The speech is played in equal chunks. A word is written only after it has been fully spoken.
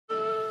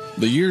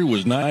The year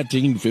was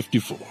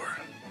 1954.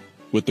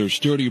 With their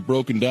sturdy,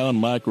 broken-down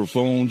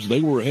microphones,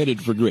 they were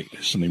headed for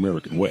greatness in the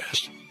American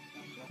West.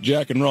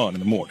 Jack and Ron in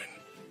the morning.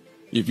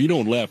 If you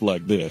don't laugh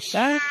like this,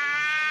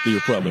 you're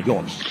probably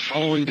normal. The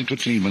following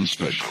entertainment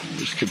special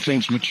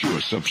contains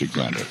mature subject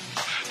matter.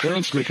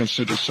 Parents may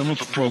consider some of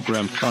the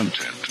program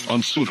content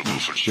unsuitable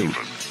for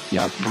children.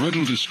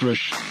 Parental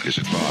discretion is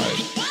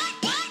advised.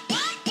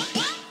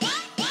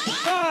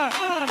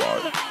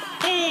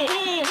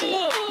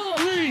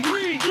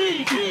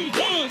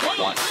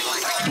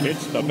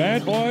 It's the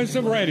bad boys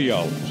of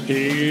radio.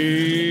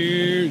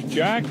 Here's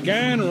Jack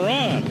and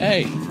Ron.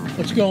 Hey,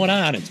 what's going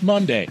on? It's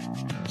Monday.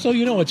 So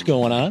you know what's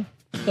going on.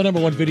 The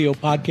number one video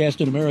podcast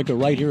in America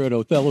right here at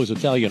Othello's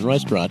Italian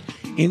Restaurant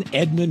in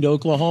Edmond,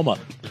 Oklahoma.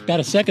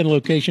 Got a second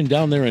location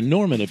down there in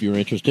Norman if you're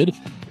interested.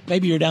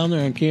 Maybe you're down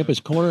there on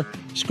Campus Corner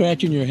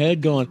scratching your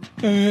head going,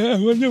 I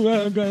wonder what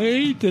I'm going to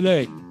eat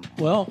today.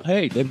 Well,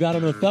 hey, they've got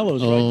an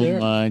Othello's right there. Oh,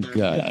 my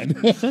God.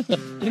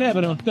 They have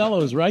an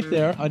Othello's right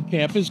there on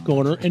Campus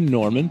Corner in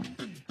Norman,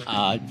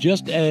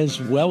 just as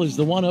well as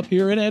the one up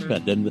here in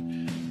Edmond. And the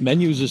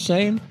menu's the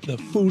same. The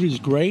food is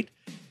great,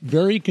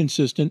 very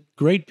consistent,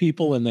 great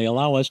people, and they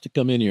allow us to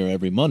come in here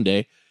every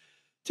Monday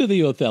to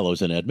the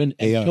Othello's in Edmond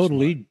and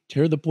totally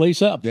tear the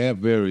place up. They're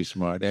very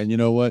smart. And you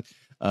know what?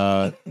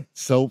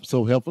 So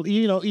helpful.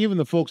 You know, even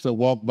the folks that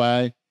walk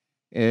by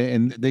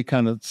and they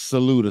kind of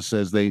salute us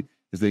as they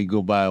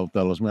go by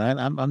Othello's. Man,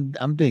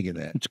 I'm digging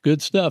that. It's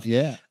good stuff.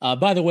 Yeah.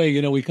 By the way,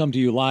 you know, we come to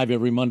you live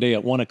every Monday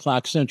at 1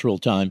 o'clock Central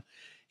Time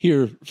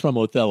here from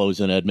Othello's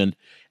in Edmond.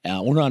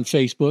 We're on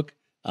Facebook.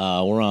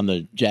 We're on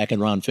the Jack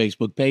and Ron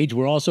Facebook page.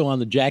 We're also on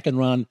the Jack and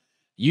Ron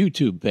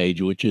YouTube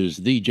page, which is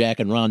The Jack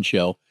and Ron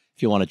Show,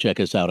 if you want to check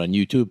us out on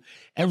YouTube.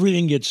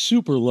 Everything gets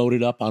super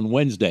loaded up on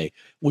Wednesday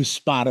with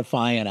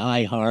Spotify and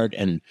iHeart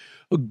and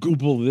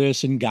Google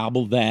this and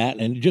gobble that,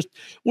 and just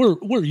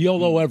we're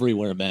YOLO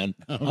everywhere, man.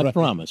 I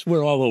promise.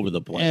 We're all over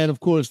the place. And of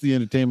course, the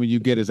entertainment you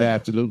get is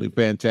absolutely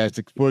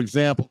fantastic. For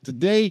example,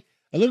 today,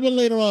 a little bit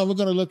later on, we're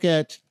going to look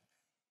at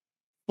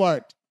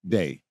Fart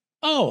Day.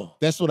 Oh,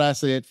 that's what I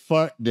said.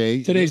 Fart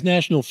Day. Today's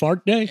National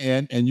Fart Day,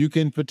 and you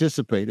can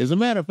participate. As a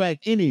matter of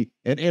fact, any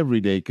and every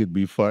day could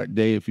be Fart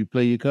Day if you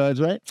play your cards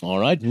right. All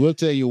right, we'll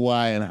tell you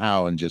why and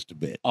how in just a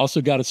bit.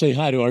 Also, got to say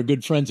hi to our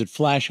good friends at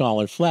Flash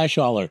Hauler. Flash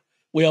Hauler.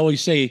 We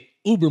always say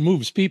Uber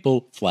moves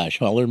people, Flash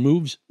Hauler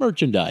moves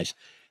merchandise.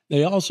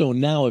 They also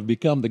now have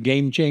become the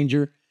game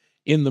changer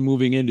in the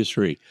moving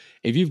industry.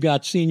 If you've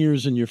got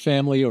seniors in your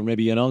family, or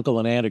maybe an uncle,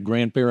 an aunt, a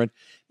grandparent,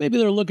 maybe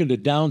they're looking to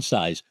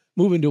downsize,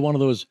 move into one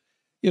of those,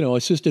 you know,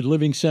 assisted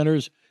living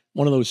centers,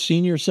 one of those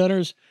senior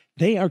centers,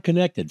 they are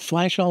connected.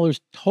 Flash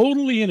Hauler's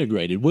totally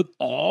integrated with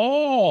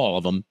all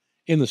of them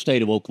in the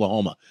state of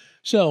Oklahoma.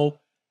 So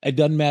it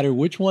doesn't matter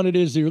which one it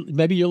is.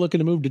 Maybe you're looking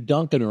to move to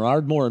Duncan or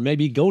Ardmore or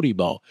maybe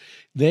Godibo.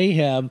 They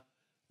have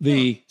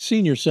the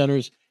senior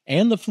centers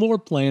and the floor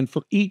plan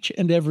for each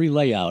and every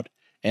layout.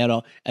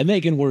 And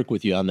they can work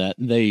with you on that.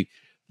 And they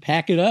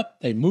pack it up,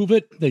 they move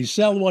it, they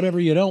sell whatever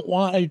you don't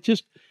want.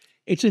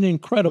 It's an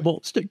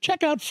incredible.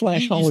 Check out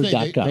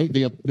flashhauler.com.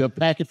 They'll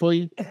pack it for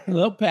you?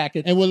 They'll pack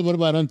it. And what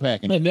about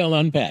unpacking? And they'll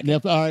unpack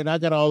it. All right, I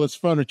got all this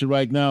furniture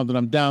right now that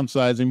I'm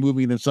downsizing,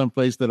 moving in some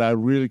place that I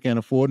really can't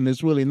afford, and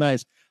it's really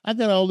nice. I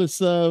got all this,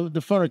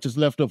 the furniture's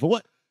left over.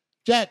 What?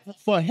 Jack,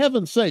 for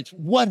heaven's sakes,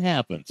 what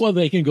happens? Well,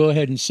 they can go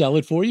ahead and sell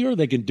it for you, or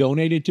they can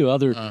donate it to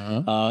other,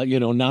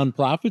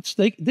 nonprofits.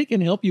 They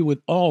can help you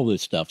with all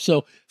this stuff.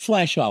 So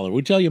Flash Hauler,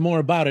 we'll tell you more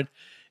about it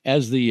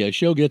as the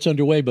show gets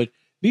underway, but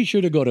be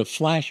sure to go to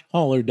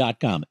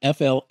flashhauler.com,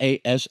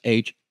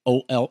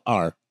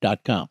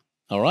 FLASHOLR.com.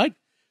 All right?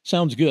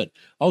 Sounds good.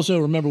 Also,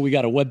 remember, we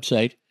got a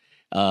website,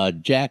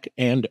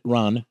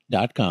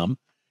 jackandron.com,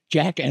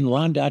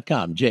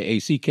 jackandron.com,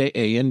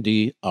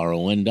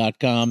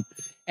 JACKANDRON.com.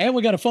 And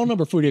we got a phone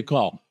number for you to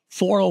call,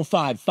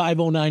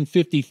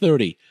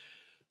 405-509-5030.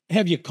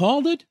 Have you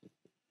called it?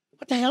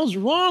 What the hell's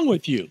wrong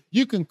with you?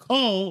 You can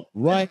call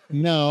right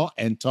now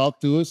and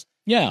talk to us.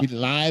 Yeah. Be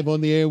live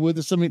on the air with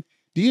us. I mean,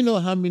 do you know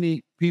how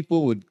many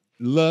people would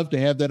love to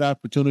have that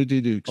opportunity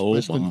to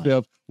express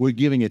themselves? We're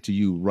giving it to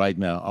you right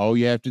now. All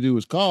you have to do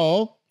is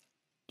call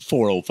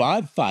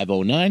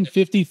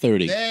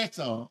 405-509-5030. That's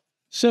all.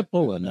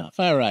 Simple enough.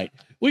 All right.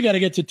 We got to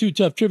get to Too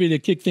Tough Trivia to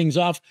kick things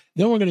off.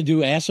 Then we're going to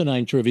do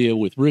Asinine Trivia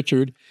with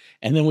Richard.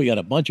 And then we got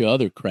a bunch of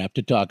other crap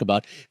to talk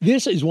about.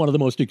 This is one of the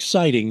most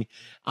exciting,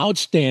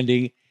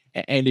 outstanding,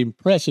 and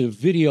impressive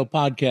video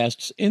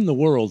podcasts in the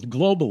world,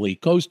 globally,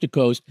 coast to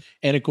coast.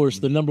 And, of course,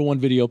 the number one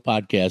video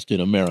podcast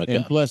in America.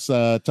 And plus,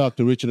 talk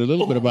to Richard a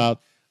little bit about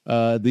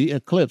the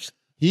eclipse.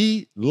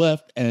 He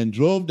left and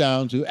drove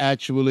down to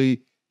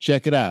actually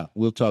check it out.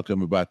 We'll talk to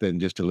him about that in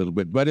just a little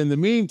bit. But in the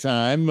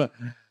meantime,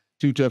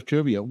 Too Tough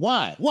Trivia.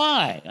 Why?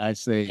 I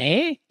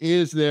say,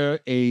 is there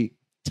a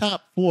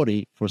top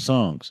 40 for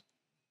songs?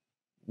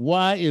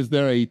 Why is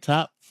there a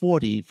top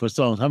 40 for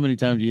songs? How many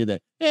times do you hear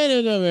that? Hey,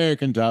 there's an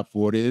American top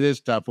 40. It is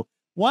top 40.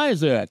 Why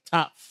is there a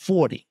top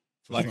 40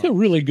 That's a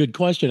really good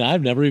question.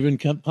 I've never even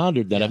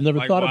pondered that. I've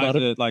never thought about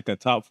it. Like a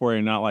top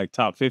 40, not like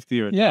top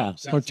 50 or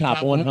or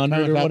top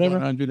 100 or whatever.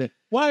 100.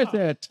 Why is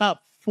there a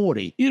top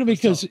 40?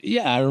 Because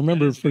I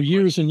remember for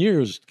years and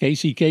years,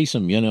 Casey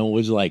Kasem,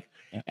 was like,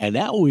 and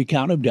now we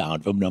count them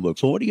down from number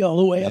 40 all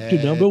the way up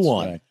to number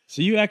 1. Right.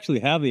 So you actually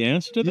have the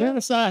answer to that?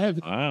 Yes, I have.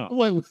 Wow.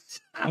 Wait,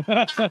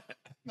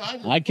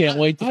 I can't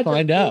wait to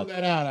find out.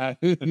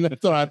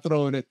 That's why I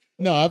throw it in.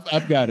 No,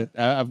 I've got it.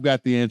 I've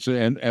got the answer.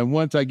 And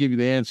once I give you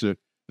the answer,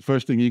 the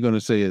first thing you're going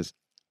to say is,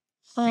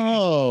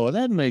 oh,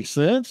 that makes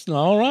sense.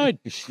 All right.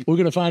 We're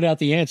going to find out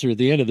the answer at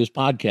the end of this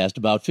podcast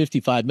about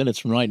 55 minutes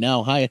from right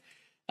now. Hi.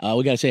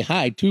 We got to say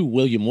hi to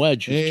William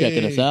Wedge, who's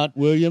checking us out.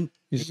 William,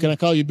 can I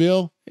call you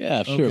Bill?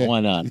 Yeah, sure. Okay. Why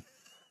not?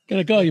 Can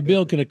I call you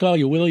Bill? Can I call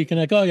you Willie? Can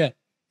I call you?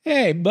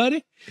 Hey,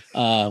 buddy.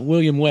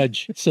 William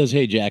Wedge says,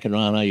 hey, Jack and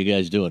Ron, how you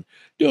guys doing?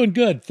 Doing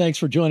good. Thanks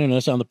for joining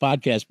us on the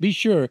podcast. Be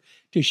sure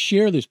to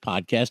share this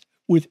podcast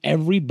with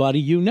everybody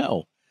you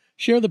know.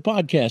 Share the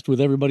podcast with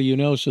everybody you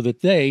know so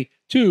that they,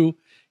 too,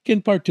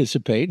 can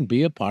participate and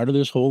be a part of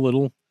this whole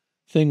little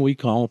thing we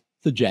call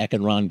the Jack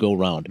and Ron Go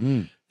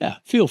Round. Yeah,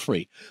 feel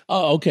free.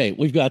 Okay,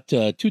 we've got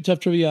two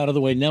tough trivia out of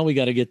the way. Now we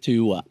got to get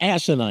to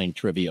asinine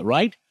trivia,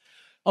 right?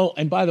 Oh,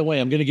 and by the way,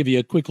 I'm going to give you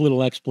a quick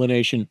little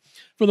explanation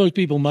for those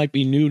people who might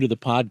be new to the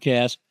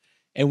podcast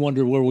and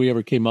wonder where we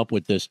ever came up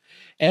with this.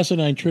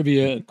 Asinine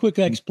trivia, quick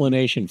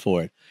explanation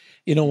for it.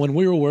 When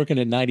we were working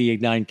at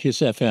 98.9 KISS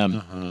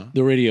FM,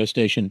 the radio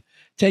station,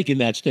 taking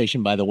that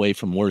station, by the way,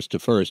 from worst to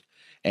first,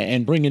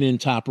 and bringing in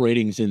top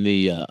ratings in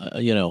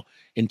the,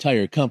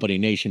 entire company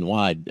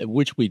nationwide,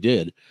 which we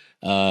did.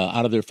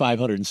 Out of their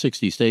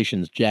 560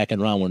 stations, Jack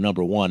and Ron were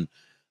number one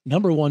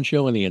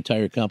show in the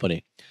entire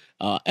company.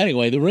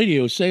 Anyway, the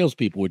radio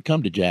salespeople would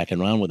come to Jack and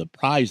Ron with a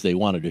prize they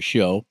wanted to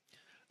show,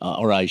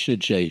 or I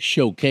should say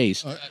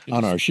showcase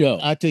on our show.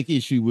 I take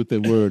issue with the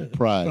word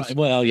prize.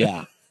 Well,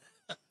 yeah.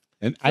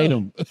 An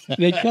item.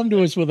 They'd come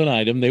to us with an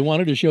item they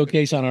wanted to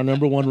showcase on our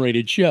number one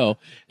rated show,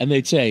 and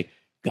they'd say,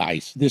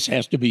 guys, this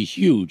has to be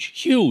huge,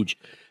 huge.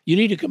 You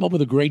need to come up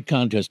with a great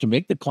contest to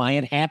make the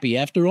client happy.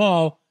 After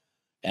all,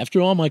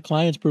 my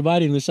client's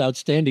providing this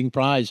outstanding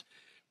prize.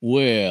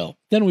 Well,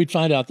 then we'd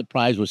find out the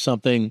prize was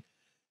something,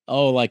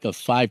 like a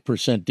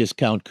 5%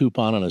 discount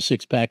coupon on a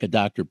 6-pack of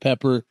Dr.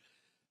 Pepper.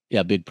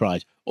 Yeah, big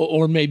prize.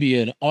 Or maybe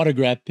an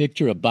autographed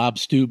picture of Bob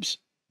Stoops'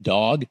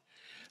 dog.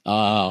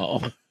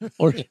 Or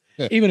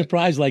even a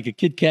prize like a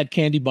Kit Kat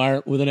candy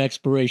bar with an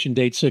expiration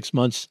date 6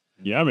 months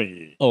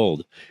Yummy.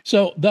 old.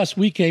 So thus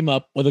we came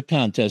up with a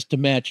contest to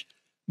match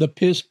the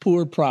piss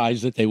poor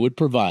prize that they would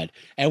provide.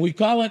 And we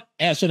call it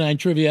Asinine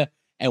Trivia,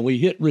 and we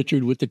hit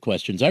Richard with the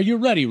questions. Are you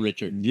ready,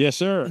 Richard? Yes,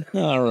 sir.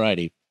 All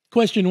righty.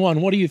 Question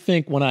 1, what do you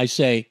think when I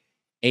say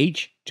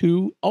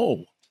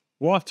H2O?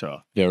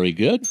 Water. Very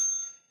good.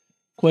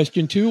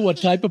 Question 2, what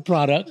type of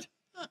product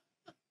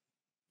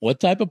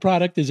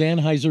is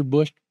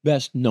Anheuser-Busch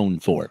best known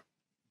for?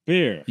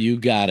 Beer. You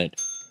got it.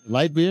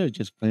 Light beer or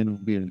just plain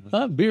old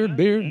beer?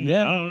 Beer.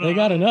 Yeah, they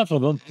got enough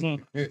of them.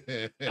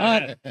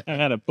 I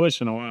had a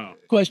push in a while.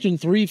 Question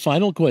 3,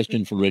 final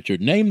question for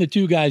Richard. Name the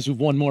two guys who've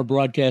won more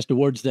broadcast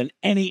awards than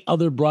any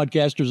other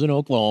broadcasters in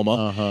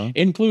Oklahoma,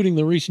 including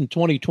the recent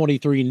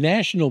 2023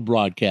 National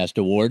Broadcast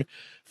Award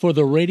for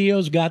the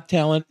Radio's Got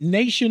Talent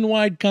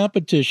nationwide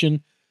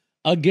competition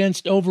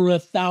against over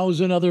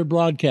 1,000 other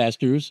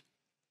broadcasters.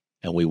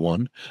 And we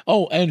won.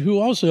 Oh, and who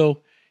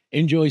also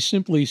enjoy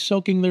simply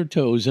soaking their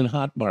toes in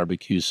hot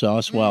barbecue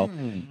sauce while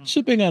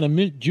sipping on a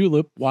mint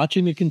julep,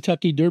 watching the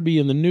Kentucky Derby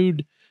in the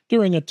nude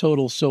during a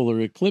total solar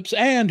eclipse,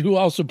 and who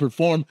also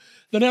perform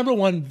the number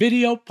one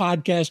video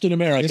podcast in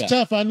America. It's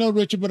tough, I know,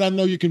 Richard, but I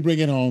know you can bring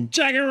it home.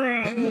 Check it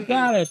out. You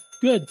got it.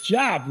 Good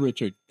job,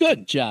 Richard.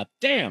 Good job.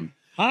 Damn.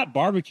 Hot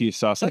barbecue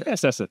sauce. I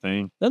guess that's the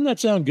thing. Doesn't that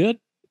sound good?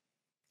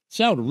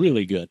 Sound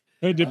really good.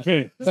 It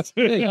depends.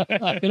 Hey,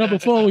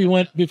 before we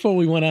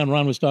went on,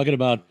 Ron was talking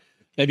about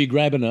maybe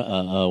grabbing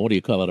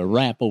a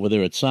wrap over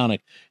there at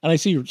Sonic. And I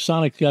see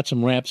Sonic got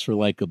some wraps for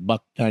like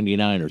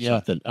 $1.99 or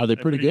something. Are they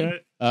pretty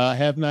good? I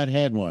have not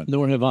had one.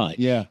 Nor have I.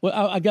 Yeah. Well,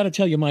 I got to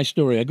tell you my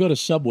story. I go to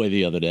Subway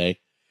the other day,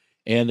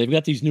 and they've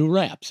got these new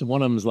wraps, and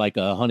one of them is like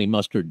a honey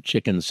mustard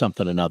chicken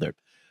something another.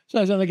 So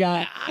I said to the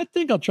guy, I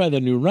think I'll try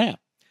the new wrap.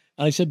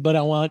 And I said, but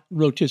I want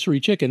rotisserie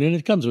chicken, and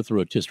it comes with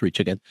rotisserie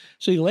chicken.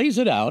 So he lays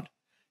it out,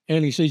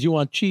 and he says, you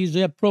want cheese?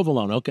 Yeah,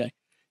 provolone. Okay.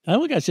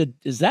 I said,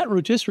 is that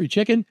rotisserie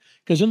chicken?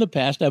 Because in the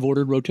past, I've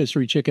ordered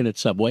rotisserie chicken at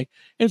Subway,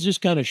 and it's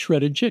just kind of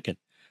shredded chicken.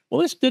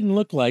 Well, this didn't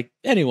look like,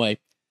 anyway.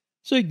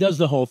 So he does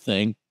the whole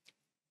thing,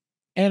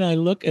 and I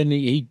look, and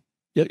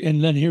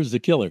and then here's the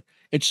killer.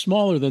 It's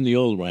smaller than the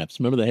old wraps.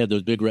 Remember they had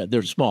those big wraps?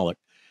 They're smaller.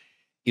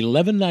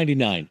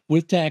 $11.99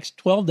 with tax,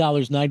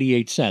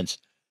 $12.98.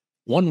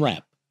 One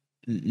wrap,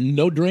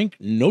 no drink,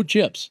 no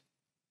chips.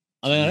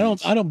 I mean,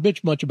 I don't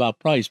bitch much about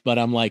price, but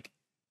I'm like,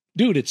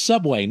 dude, it's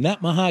Subway,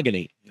 not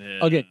mahogany. Yeah.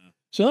 Okay,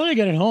 so then I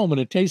get it home, and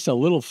it tastes a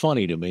little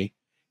funny to me.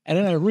 And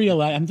then I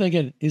realize, I'm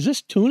thinking, is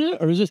this tuna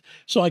or is this?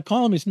 So I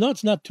call him. He said, no,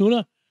 it's not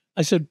tuna.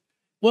 I said,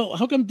 well,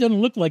 how come it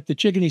doesn't look like the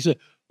chicken? He said,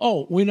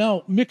 oh, we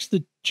now mix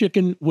the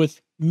chicken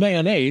with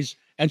mayonnaise,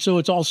 and so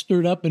it's all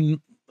stirred up and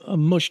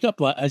mushed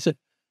up. I said,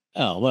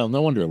 "Oh well,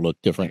 no wonder it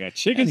looked different." Like a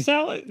chicken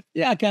salad?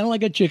 Yeah, kind of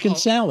like a chicken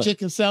salad.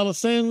 Chicken salad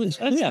sandwich.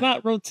 That's Yeah.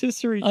 not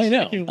rotisserie I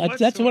know. chicken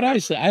That's what I whatsoever.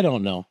 said. I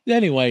don't know.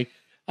 Anyway,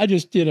 I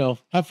just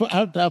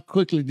How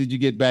quickly did you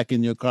get back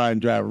in your car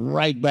and drive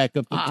right back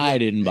up? I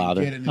didn't and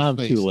bother. get in his I'm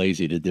face? too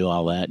lazy to do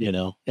all that.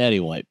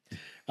 Anyway,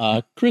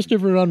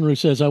 Christopher Unruh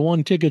says I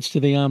won tickets to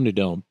the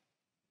Omnidome.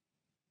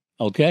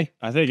 Okay.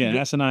 I think in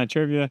asinine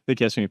trivia, I think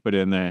that's when you put it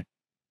in there.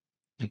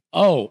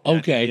 Oh,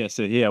 okay. Yeah,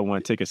 so he had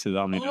one ticket to the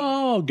Omnidome.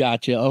 Oh,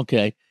 gotcha.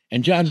 Okay.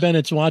 And John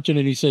Bennett's watching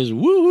and he says,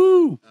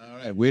 "Woohoo!" All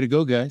right, way to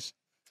go, guys.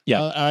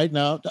 Yeah. All right,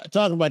 now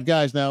talking about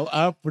guys. Now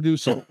our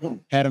producer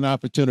had an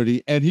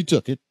opportunity, and he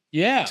took it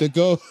Yeah. to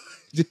go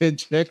and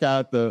check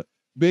out the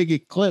big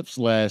eclipse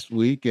last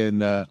week,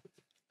 and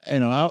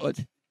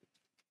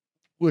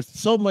with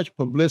so much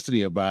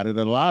publicity about it,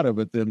 a lot of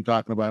it, them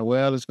talking about,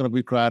 well, it's going to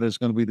be crowded, it's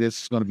going to be this,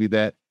 it's going to be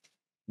that.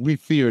 We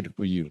feared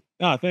for you.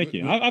 Oh, thank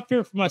you. I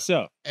fear for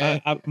myself.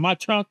 My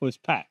trunk was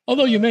packed.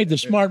 Although you made the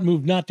smart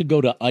move not to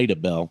go to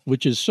Idabel,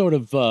 which is sort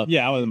of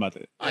Yeah, I wasn't about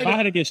to. If I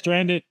had to get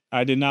stranded,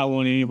 I did not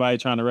want anybody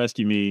trying to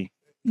rescue me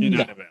in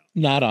No. Annabelle.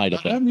 not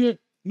Idabel. I'm here.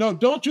 No,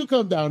 don't you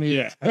come down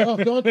here. Yeah. No,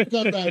 don't you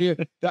come down here.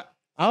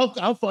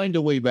 I'll find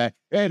a way back.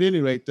 At any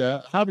rate,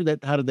 how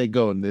did they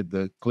go? And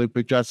the clear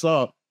picture, I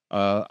saw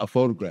a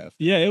photograph.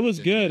 Yeah, it was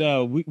good.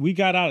 We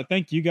got out.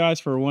 Thank you guys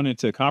for wanting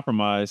to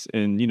compromise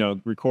and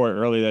record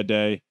early that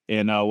day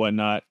and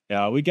whatnot.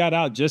 We got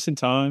out just in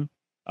time.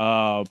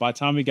 By the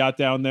time we got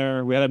down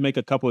there, we had to make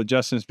a couple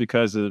adjustments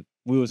because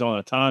we was on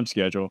a time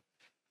schedule.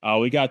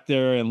 We got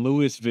there in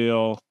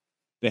Louisville.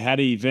 They had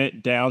an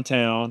event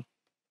downtown.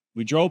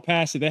 We drove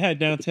past it. They had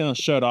downtown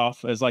shut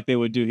off as like they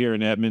would do here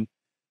in Edmond.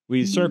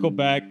 We circled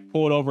back,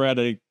 pulled over at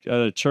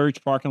a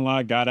church parking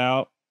lot, got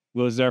out.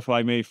 We was there for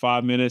like maybe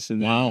 5 minutes,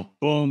 and then Wow.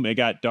 boom, it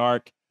got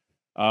dark.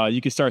 You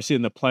could start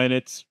seeing the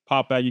planets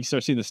pop out. You can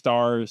start seeing the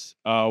stars,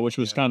 which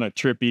was kind of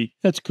trippy.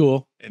 That's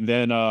cool. And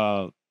then,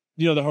 the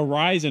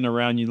horizon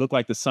around you looked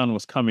like the sun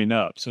was coming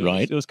up. So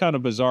Right. it was kind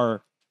of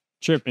bizarre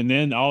trip. And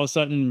then all of a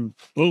sudden,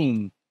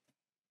 boom,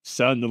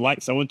 someone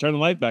turned the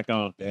light back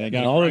on. And it got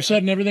And all of a bright.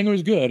 sudden, everything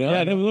was good. Huh?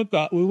 Yeah, then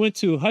we went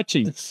to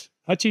Hutchings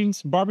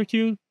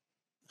Barbecue.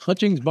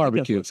 Hutchings That's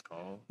Barbecue. what it's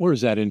called. Where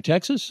is that, in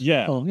Texas?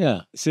 Yeah. Oh,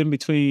 yeah. It's in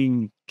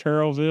between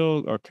Carrollton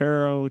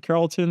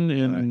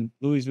and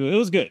Louisville. It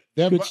was good.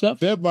 Good stuff.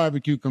 Their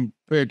barbecue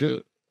compared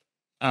to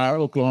our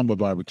Oklahoma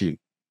barbecue.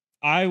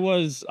 It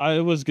was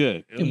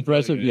good. It was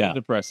Impressive, really good. yeah. It was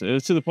impressive. It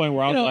was to the point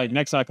where I was like,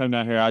 next time I come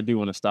down here, I do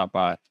want to stop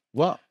by.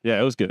 Well, Yeah,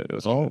 it was good. It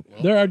was good.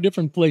 There are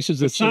different places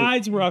The that serve.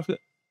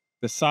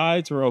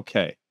 sides were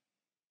okay.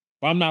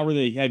 But I'm not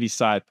really a heavy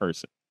side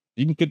person.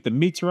 You can get the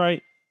meats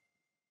right.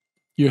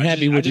 You're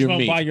happy I with just your want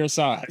to meat. buy your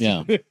sides.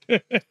 Yeah.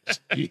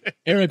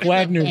 Eric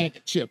Wagner. bag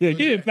of chips. Yeah,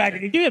 give it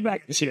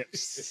back the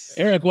chips.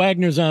 Eric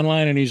Wagner's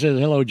online and he says,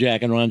 "Hello,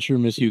 Jack and Ron. Sure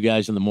miss you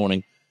guys in the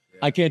morning."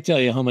 I can't tell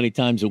you how many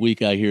times a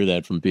week I hear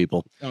that from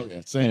people. Oh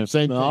yeah, same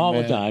thing, All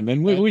man. the time.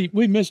 And we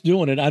miss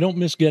doing it. I don't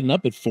miss getting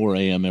up at 4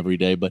 a.m. every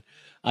day, but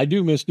I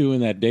do miss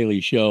doing that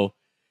daily show.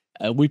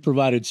 We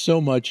provided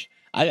so much.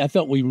 I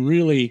felt we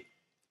really,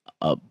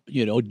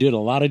 did a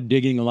lot of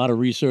digging, a lot of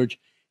research,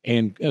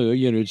 and,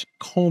 it's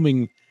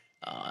combing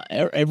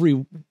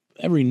every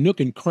nook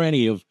and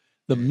cranny of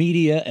the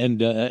media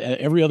and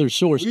every other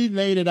source. We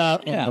laid it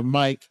out Yeah. on the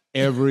mic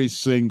every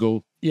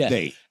single Yeah.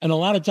 day. And a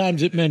lot of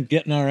times it meant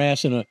getting our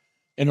ass in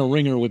a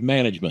ringer with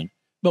management.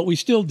 But we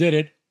still did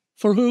it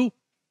for who?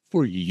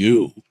 For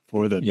you.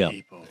 For the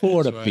people.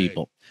 For the That's right.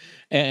 people.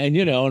 And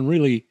and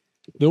really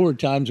there were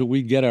times where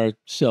we'd get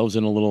ourselves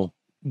in a little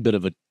bit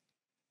of a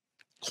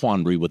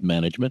quandary with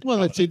management. Well,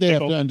 let's see. They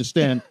have to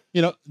understand.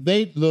 They're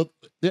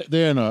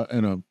in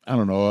a I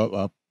don't know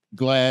a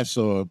glass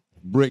or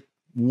brick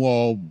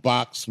wall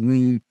box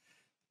room.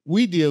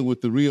 We deal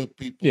with the real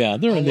people. Yeah,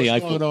 they're in the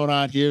what's Eiffel. going on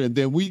out here, and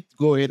then we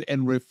go ahead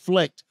and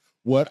reflect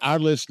what our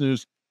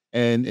listeners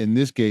and, in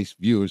this case,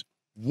 viewers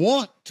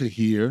want to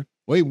hear.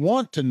 We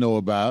want to know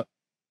about,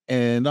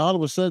 and all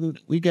of a sudden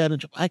we got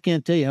into. I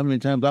can't tell you how many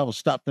times I was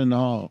stopped in the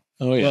hall.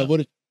 Oh yeah. Well,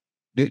 what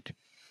did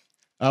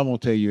I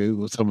won't tell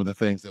you some of the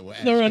things that were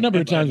asked. There were a number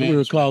of by times we were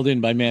management. called in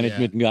by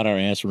management and got our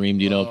ass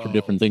reamed, for Oh,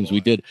 different things we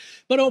boy. did.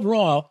 But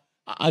overall,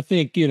 I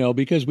think,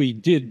 because we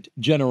did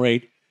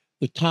generate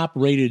the top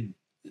rated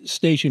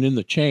station in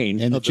the chain.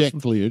 And the of check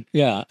cleared.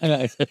 Yeah.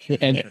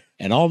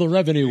 And all the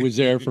revenue was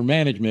there for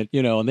management,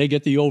 and they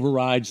get the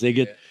overrides. They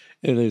get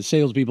the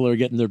salespeople are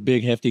getting their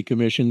big hefty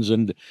commissions,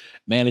 and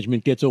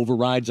management gets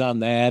overrides on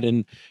that.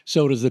 And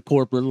so does the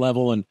corporate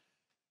level. And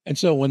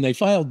so when they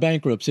filed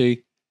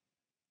bankruptcy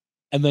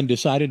and then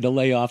decided to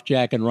lay off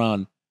Jack and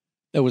Ron,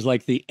 that was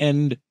like the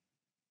end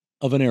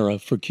of an era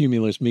for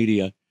Cumulus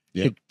Media.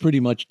 Yep. It pretty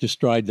much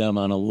destroyed them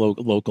on a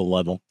local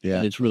level. Yeah.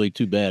 And it's really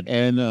too bad.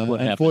 And What happened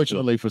to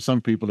unfortunately for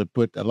some people, it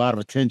put a lot of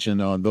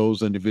attention on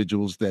those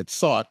individuals that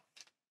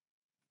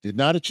did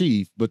not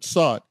achieve, but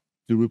sought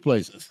to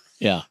replace us.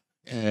 Yeah.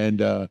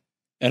 And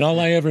And all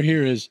I ever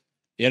hear is,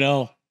 they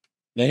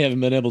haven't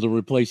been able to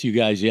replace you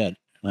guys yet.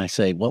 And I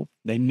say, well,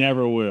 They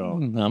never will.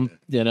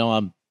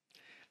 I'm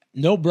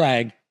no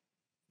brag,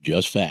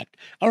 just fact.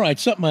 All right,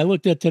 something I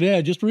looked at today.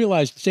 I just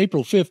realized it's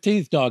April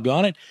 15th,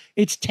 doggone it.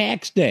 It's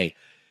tax day.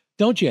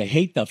 Don't you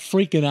hate the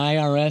freaking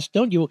IRS?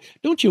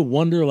 Don't you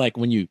wonder, like,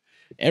 when you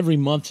every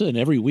month and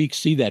every week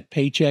see that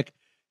paycheck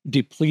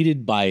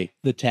depleted by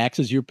the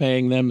taxes you're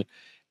paying them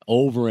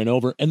over and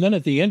over, and then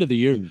at the end of the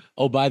year,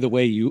 oh, by the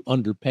way, you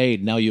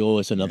underpaid. Now you owe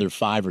us another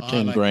 5 or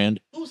 10 grand.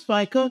 Who's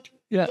FICA?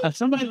 Yeah,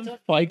 somebody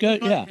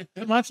FICA. Yeah,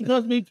 Am I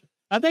supposed to be?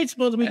 Are they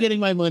supposed to be getting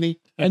my money?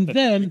 and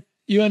then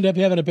you end up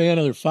having to pay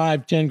another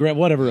 5, 10 grand,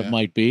 whatever it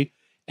might be,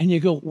 and you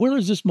go, where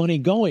is this money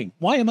going?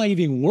 Why am I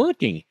even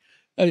working?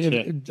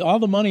 All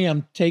the money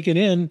I'm taking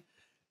in,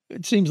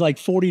 it seems like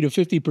 40 to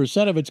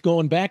 50% of it's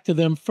going back to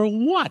them for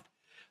what?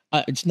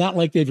 It's not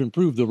like they've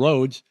improved the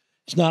roads.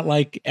 It's not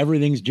like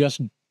everything's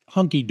just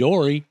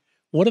hunky-dory.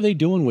 What are they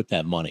doing with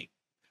that money?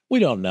 We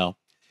don't know.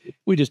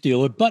 We just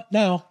deal with it. But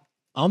now,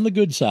 on the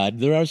good side,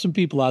 there are some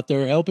people out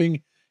there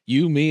helping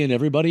you, me, and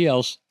everybody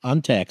else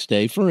on tax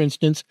day. For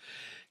instance,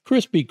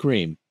 Krispy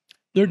Kreme.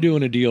 They're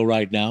doing a deal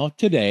right now,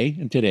 today,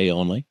 and today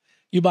only.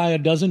 You buy a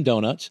dozen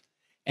donuts,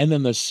 and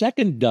then the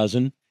second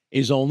dozen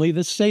is only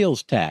the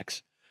sales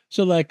tax.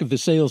 So, like, if the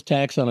sales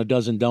tax on a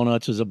dozen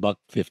donuts is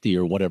 $1.50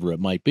 or whatever it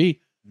might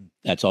be,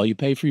 that's all you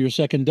pay for your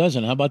second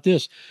dozen. How about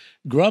this?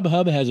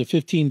 Grubhub has a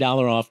 $15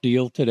 off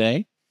deal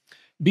today.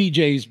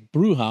 BJ's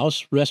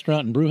Brewhouse,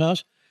 restaurant and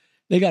brewhouse,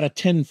 they got a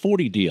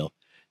 10/40 deal.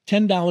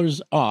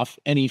 $10 off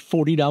any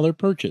 $40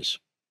 purchase.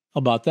 How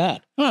about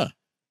that?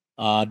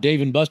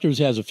 Dave & Buster's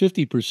has a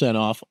 50%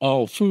 off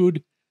all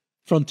food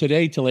from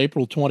today till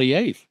April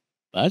 28th.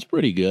 That's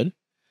pretty good.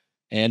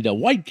 And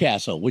White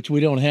Castle, which we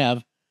don't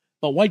have,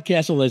 but White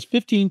Castle has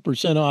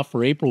 15% off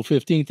for April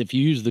 15th if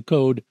you use the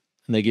code,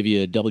 and they give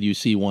you a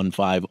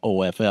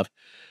WC15OFF.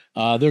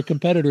 Their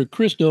competitor,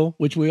 Crystal,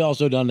 which we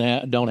also don't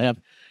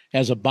have,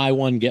 has a buy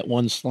one, get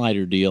one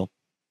slider deal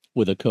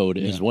with a code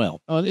as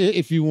well.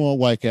 If you want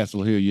White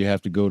Castle here, you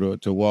have to go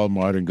to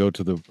Walmart and go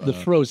to the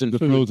frozen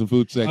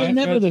food section. They're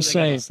never the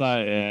same.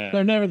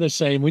 They're never the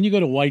same. When you go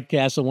to White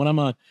Castle, when I'm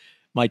on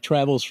my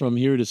travels from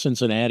here to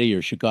Cincinnati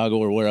or Chicago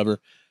or wherever,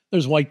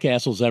 there's White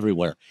Castles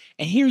everywhere.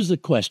 And here's the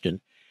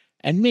question,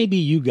 and maybe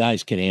you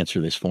guys can answer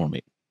this for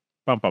me.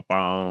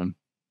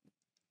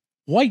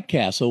 White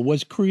Castle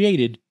was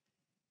created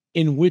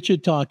in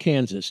Wichita,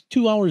 Kansas,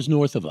 2 hours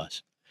north of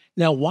us.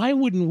 Now, why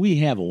wouldn't we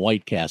have a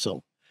White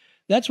Castle?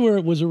 That's where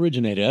it was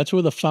originated. That's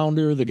where the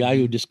founder, the guy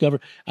who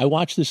discovered, I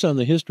watched this on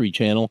the History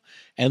Channel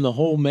and the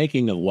whole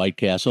making of White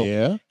Castle.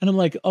 Yeah. And I'm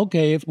like,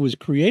 okay, if it was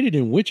created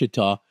in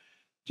Wichita,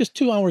 just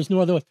 2 hours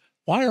north of us,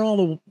 why are all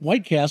the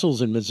White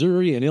Castles in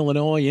Missouri and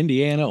Illinois,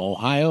 Indiana,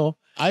 Ohio?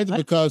 Either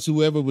because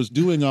whoever was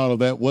doing all of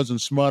that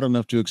wasn't smart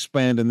enough to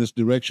expand in this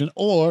direction,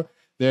 or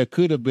there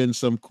could have been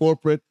some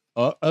corporate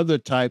or other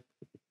type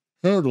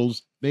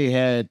hurdles they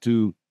had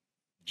to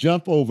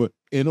jump over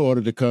in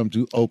order to come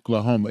to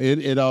Oklahoma.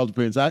 It all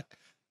depends. I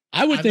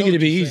would think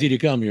it'd be easy to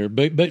come here,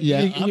 but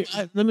yeah,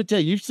 let me tell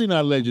you, you've seen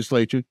our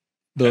legislature.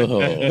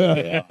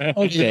 Yeah.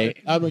 Okay.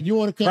 I mean, you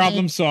want to come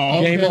problem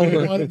solved. Okay, Game over.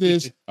 we wanted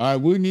this. All right,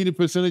 we need a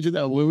percentage of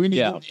that. Well, we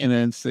need, and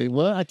then say,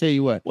 well, I tell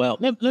you what. Well,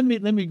 let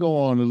me go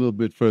on a little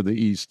bit further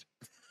east.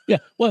 Yeah.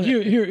 Well,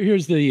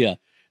 here's the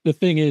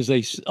thing is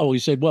they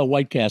always said, well,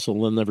 White Castle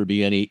will never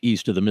be any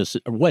east of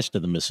the or west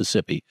of the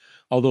Mississippi,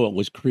 although it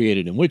was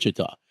created in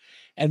Wichita,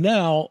 and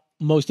now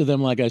most of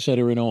them, like I said,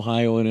 are in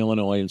Ohio and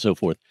Illinois and so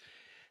forth.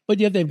 But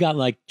yet they've got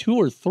like 2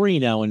 or 3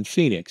 now in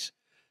Phoenix.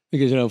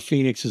 Because,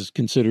 Phoenix is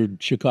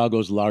considered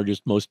Chicago's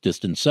largest, most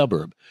distant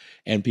suburb.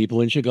 And people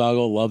in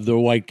Chicago love their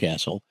White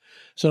Castle.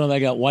 So now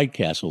they got White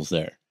Castles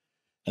there.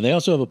 And they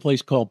also have a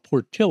place called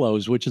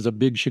Portillo's, which is a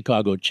big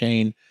Chicago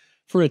chain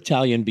for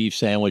Italian beef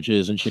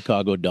sandwiches and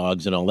Chicago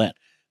dogs and all that.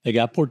 They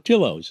got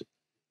Portillo's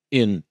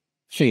in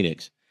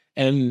Phoenix.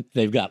 And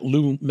they've got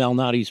Lou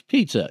Malnati's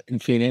Pizza in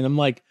Phoenix. And I'm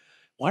like,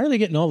 why are they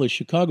getting all the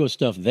Chicago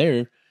stuff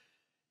there?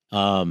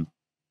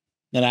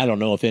 And I don't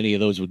know if any of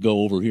those would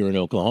go over here in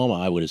Oklahoma,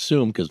 I would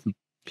assume, because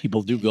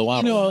people do go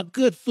out.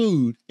 Good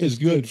food is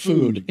good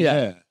food.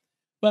 Yeah.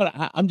 But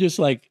I'm just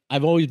like,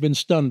 I've always been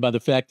stunned by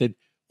the fact that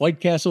White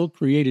Castle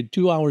created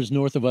 2 hours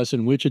north of us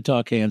in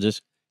Wichita,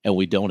 Kansas, and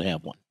we don't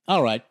have one.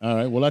 All right.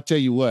 Well, I tell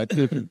you what,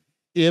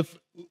 if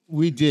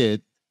we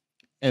did,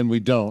 and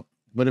we don't,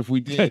 but if we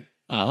did,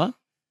 a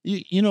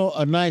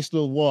nice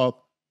little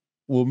walk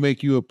will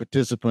make you a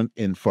participant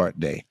in Fart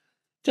Day.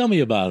 Tell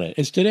me about it.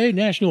 Is today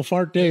National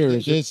Fart Day, or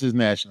is this is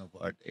National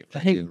Fart Day?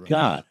 Thank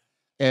God.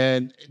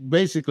 And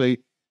basically,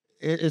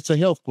 it's a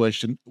health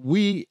question.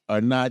 We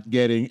are not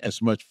getting as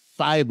much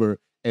fiber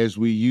as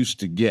we used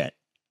to get.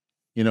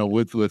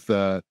 With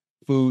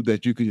food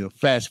that you can,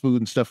 fast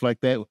food and stuff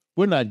like that.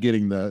 We're not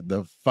getting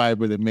the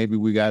fiber that maybe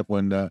we got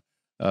when.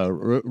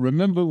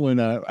 Remember when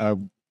our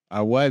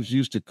wives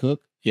used to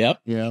cook?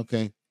 Yep. Yeah.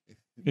 Okay.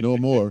 No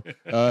more.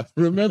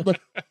 Remember.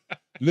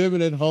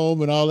 Living at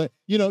home and all that,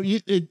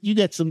 you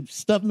got some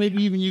stuff.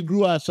 Maybe even you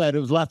grew outside.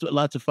 There was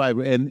lots of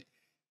fiber. And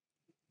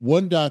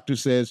one doctor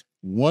says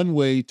one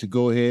way to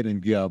go ahead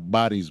and get our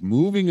bodies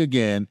moving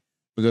again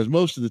because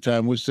most of the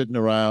time we're sitting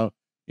around,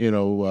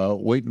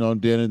 waiting on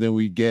dinner. Then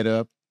we get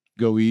up,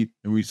 go eat,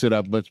 and we sit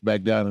our butts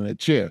back down in that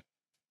chair.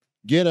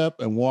 Get up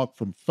and walk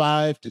from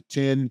 5 to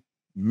 10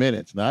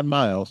 minutes, not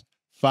miles,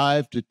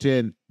 5 to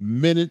 10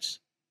 minutes.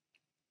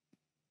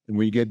 And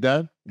when you get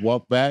done,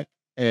 walk back,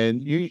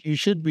 and you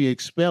should be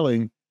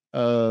expelling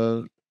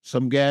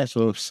some gas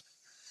or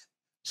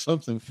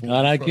something.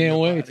 God, I can't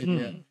wait.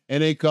 Yeah.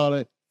 And they call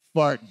it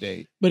fart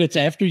day. But it's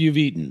after you've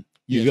eaten.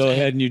 You go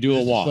ahead and you do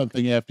a walk.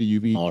 Something after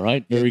you've eaten. All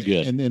right, very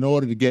good. And in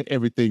order to get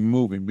everything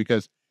moving,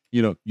 because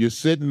you're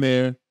sitting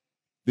there,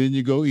 then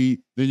you go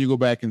eat, then you go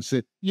back and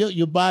sit.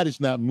 Your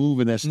body's not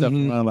moving that stuff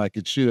around like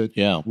it should.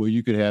 Yeah, where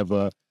you could have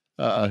a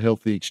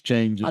healthy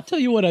exchange. I'll tell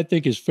you what I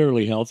think is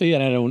fairly healthy,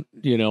 and I don't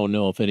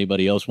know if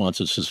anybody else wants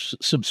to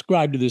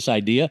subscribe to this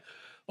idea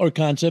or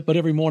concept. But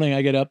every morning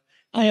I get up,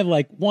 I have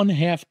like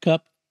 1/2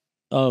 cup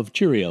of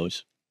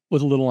Cheerios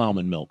with a little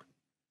almond milk,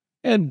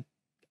 and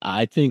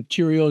I think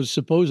Cheerios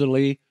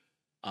supposedly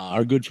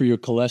are good for your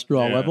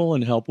cholesterol level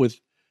and help with,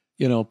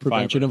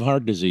 prevention of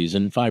heart disease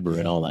and fiber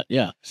and all that.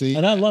 Yeah. See,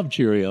 and I love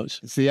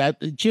Cheerios. See,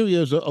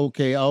 Cheerios are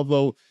okay,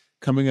 although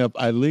coming up,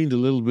 I leaned a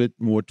little bit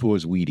more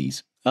towards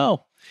Wheaties.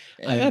 Oh,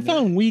 I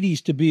found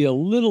Wheaties to be a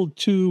little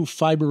too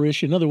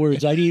fiber-ish. In other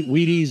words, I'd eat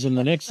Wheaties, and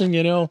the next thing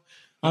you know,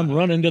 I'm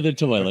running to the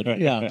toilet.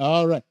 Yeah.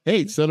 All right.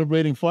 Hey,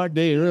 celebrating fart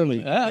day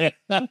early.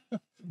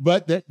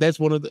 But that's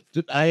one of the,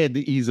 I had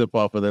to ease up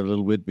off of that a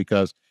little bit,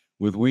 because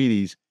with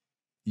Wheaties,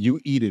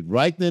 you eat it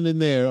right then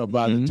and there.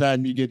 About the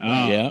time you get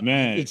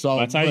man, it's all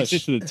by the time you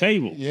sit to the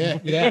table. Yeah,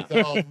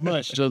 it's all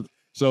mush.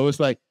 So it's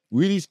like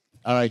Wheaties.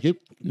 All right,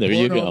 there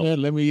you go.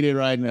 Let me eat it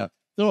right now.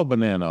 Throw a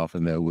banana off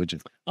in there, would you?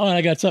 Oh, and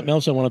I got something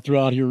else I want to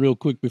throw out here real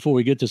quick before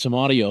we get to some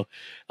audio.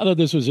 I thought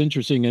this was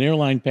interesting. An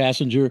airline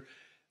passenger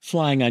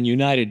flying on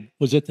United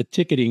was at the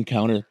ticketing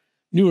counter,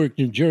 Newark,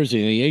 New Jersey,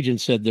 and the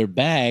agent said their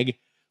bag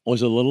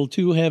was a little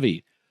too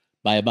heavy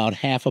by about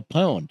 1/2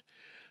 pound.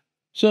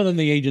 So then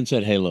the agent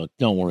said, "Hey, look,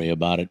 don't worry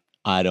about it.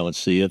 I don't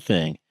see a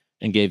thing,"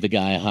 and gave the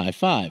guy a high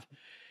five.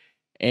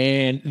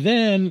 And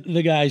then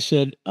the guy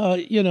said,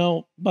 by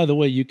the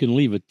way, you can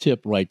leave a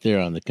tip right there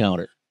on the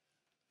counter.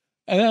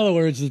 In other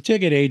words, the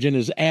ticket agent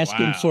is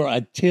asking for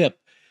a tip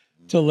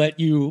to let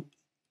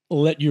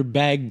your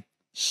bag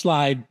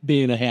slide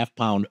being 1/2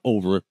 pound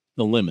over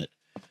the limit.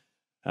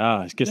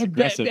 It gets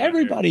aggressive.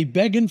 Everybody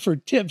begging for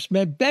tips,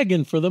 man,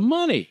 begging for the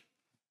money.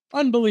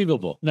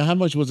 Unbelievable. Now, how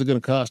much was it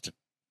going to cost him?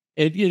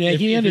 He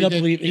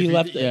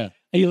left a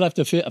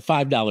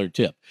 $5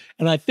 tip.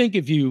 And I think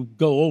if you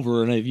go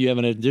over and if you have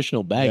an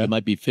additional bag, it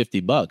might be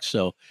 $50.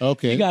 So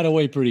he got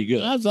away pretty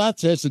good.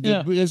 That's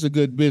a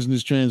good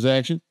business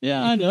transaction.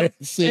 Yeah, I know.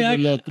 Save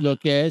a little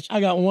cash. I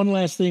got one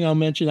last thing I'll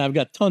mention. I've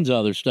got tons of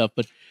other stuff,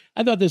 but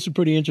I thought this was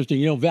pretty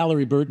interesting.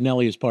 Valerie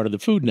Bertinelli is part of the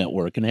Food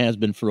Network and has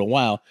been for a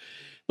while.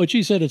 But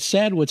she said it's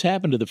sad what's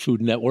happened to the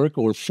Food Network,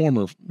 or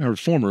her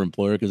former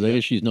employer, because I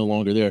guess she's no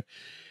longer there.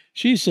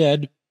 She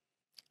said,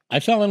 "I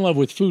fell in love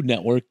with Food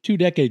Network 2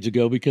 decades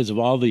ago because of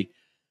all the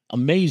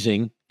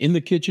amazing in the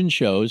kitchen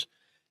shows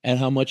and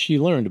how much she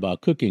learned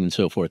about cooking and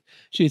so forth."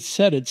 She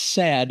said it's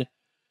sad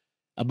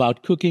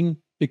about cooking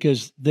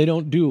because they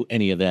don't do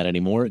any of that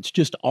anymore. It's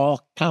just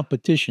all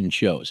competition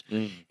shows.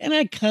 And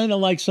I kind of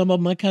like some of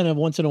them. I kind of,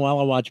 once in a while,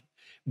 I watch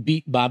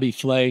Beat Bobby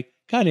Flay.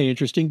 Kind of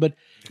interesting, but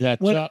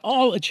when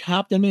all it's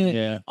chopped,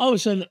 all of a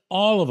sudden,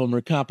 all of them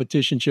are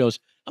competition shows.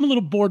 I'm a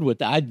little bored with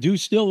that. I do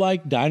still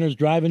like diners,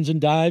 drive-ins,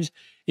 and dives.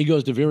 He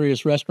goes to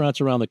various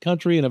restaurants around the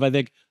country, and if I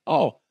think,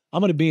 I'm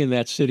going to be in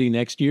that city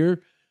next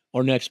year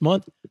or next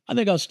month, I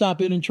think I'll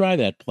stop in and try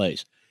that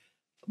place.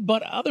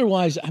 But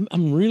otherwise,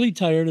 I'm really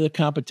tired of the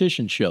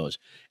competition shows.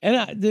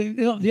 And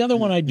the other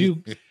one I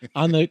do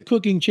on the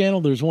cooking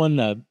channel, there's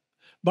one,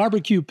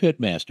 Barbecue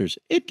Pitmasters.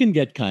 It can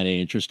get kind of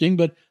interesting,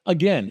 but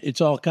again,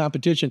 it's all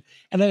competition.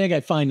 And I think I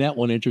find that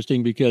one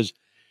interesting because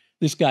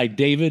this guy,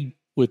 David,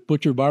 with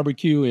Butcher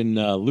Barbecue in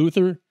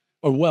Luther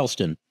or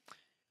Wellston,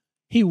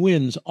 he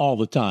wins all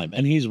the time.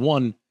 And he's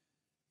won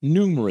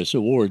numerous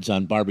awards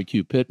on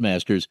Barbecue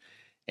Pitmasters.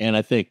 And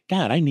I think,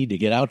 God, I need to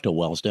get out to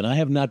Wellston. I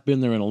have not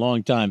been there in a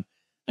long time.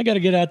 I got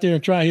to get out there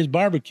and try his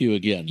barbecue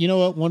again. You know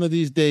what? One of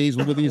these days,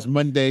 one of these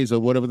Mondays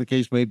or whatever the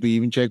case may be,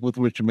 even check with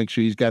Richard, make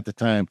sure he's got the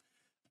time.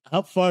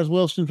 How far is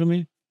Wellston from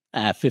here?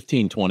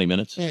 15, 20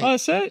 minutes. Hey,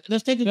 let's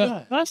take a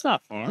drive. That's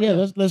not far.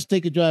 Yeah, let's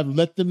take a drive.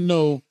 Let them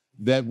know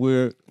that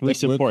we're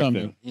supporting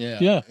them.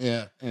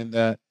 Yeah. And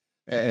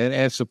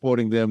as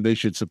supporting them, they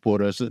should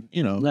support us. And,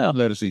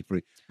 let us eat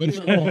free. But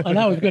and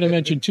I was going to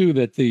mention too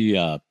that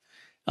the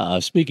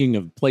speaking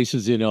of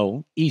places,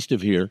 east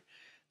of here,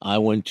 I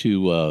went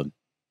to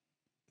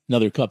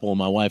another couple.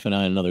 My wife and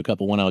I and another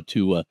couple went out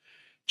to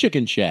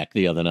Chicken Shack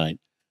the other night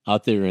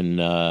out there in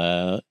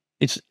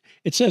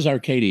It says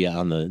Arcadia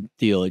on the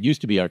deal. It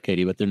used to be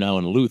Arcadia, but they're now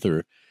in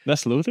Luther.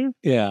 That's Luther?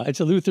 Yeah, it's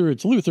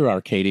Luther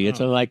Arcadia. It's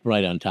like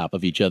right on top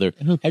of each other.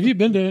 Have you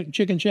been to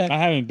Chicken Shack? I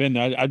haven't been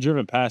there. I've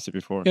driven past it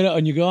before.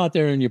 And you go out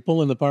there and you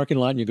pull in the parking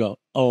lot and you go,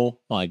 oh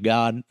my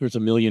God, there's a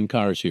million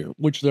cars here,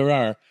 which there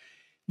are.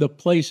 The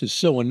place is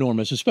so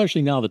enormous,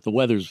 especially now that the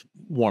weather's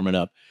warming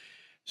up.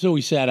 So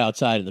we sat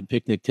outside at the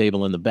picnic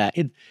table in the back.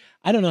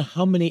 I don't know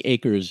how many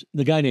acres.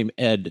 The guy named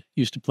Ed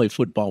used to play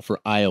football for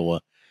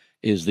Iowa,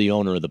 is the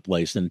owner of the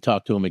place, and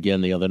talked to him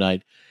again the other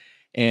night.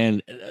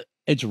 And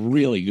it's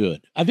really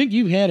good. I think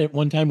you had it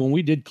one time when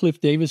we did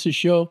Cliff Davis's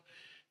show.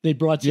 They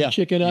brought some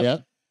chicken up. Yeah.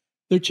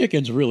 Their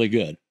chicken's really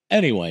good.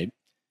 Anyway,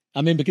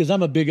 I mean, because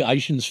I'm a big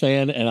Ishins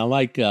fan, and I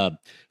like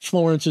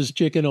Florence's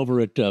chicken over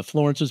at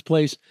Florence's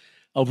place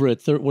over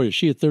at, where is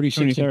she at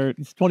 36?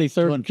 23rd.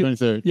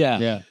 23rd.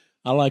 Yeah.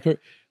 I like her.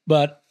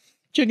 But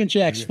Chicken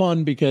Shack's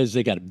fun because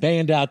they got a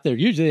band out there.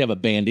 Usually they have a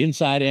band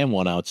inside and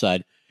one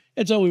outside.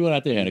 And so we went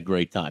out there and had a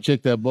great time.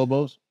 Check that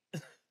Bobo's.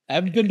 I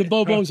haven't been to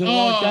Bobo's in a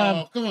long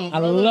time. Come on, I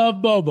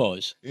love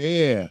Bobo's.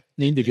 Yeah.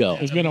 Need to go.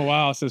 It's been a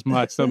while since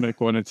my stomach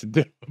wanted to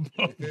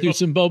do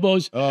some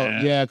Bobo's. Oh,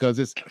 yeah,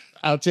 because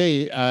I'll tell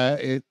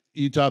you,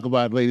 you talk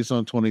about latest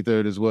on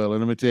 23rd as well.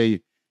 And let me tell you,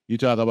 you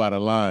talk about a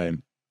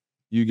line.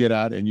 You get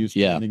out and you're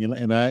standing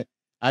and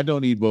I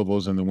don't eat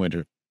Bobo's in the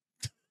winter.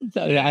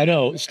 I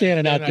know,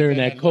 standing out there in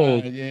that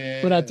cold.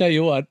 Yeah. But I'll tell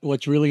you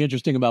what's really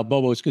interesting about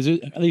Bobo's, because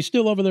are they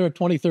still over there at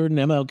 23rd and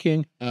ML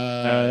King? You're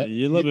a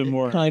little bit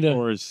more kind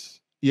of.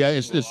 Yeah,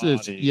 it's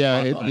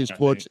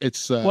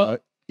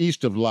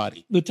east of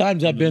Lottie. The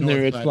times I've been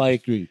there, it's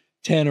like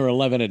 10 or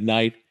 11 at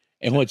night.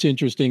 And what's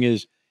interesting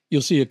is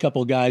you'll see a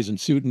couple guys in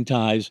suit and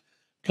ties,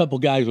 a couple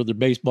guys with their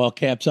baseball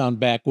caps on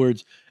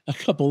backwards, a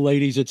couple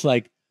ladies. It's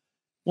like,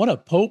 what a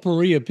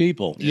potpourri of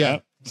people. Yeah.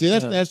 See,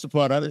 that's the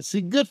part of it.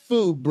 See, good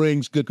food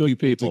brings good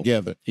people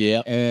together.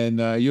 Yeah.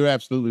 And you're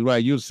absolutely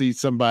right. You'll see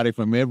somebody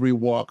from every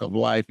walk of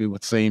life, it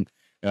would seem,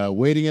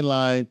 waiting in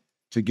line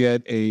to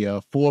get a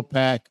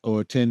 4-pack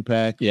or a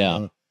 10-pack.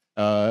 Yeah.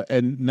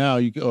 And now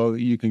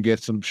you can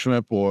get some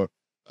shrimp or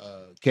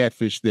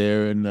catfish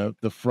there, and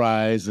the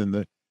fries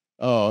and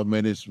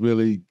it's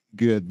really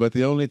good. But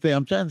the only thing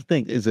I'm trying to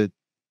think, is it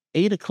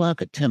 8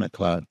 o'clock or 10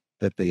 o'clock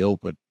that they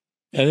open?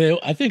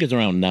 I think it's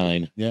around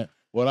 9. Yeah.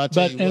 Well,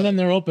 and then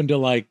they're open till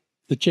like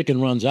the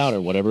chicken runs out or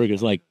whatever.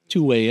 It's like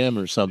 2 a.m.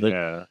 or something.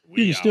 Yeah.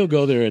 You can still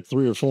go there at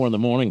 3 or 4 in the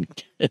morning.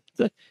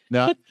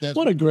 Now,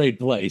 what a great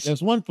place.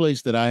 There's one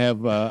place that I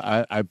have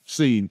I've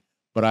seen,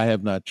 but I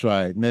have not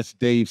tried, and that's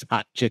Dave's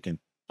Hot Chicken.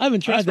 I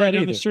haven't tried that right either.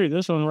 Down the street.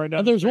 This one right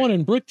down. There's one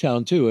in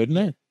Bricktown too, isn't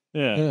there?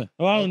 Yeah.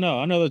 Well, I don't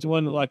know. I know there's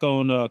one like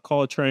on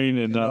Coltrane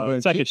and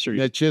 2nd Street.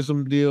 That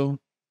Chisholm deal.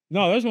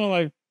 No, there's one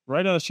like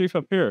right down the street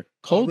up here.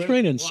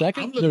 Coltrane and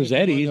 2nd. There's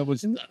Eddie. I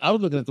was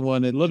looking at the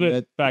one that a little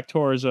bit back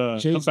towards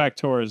come back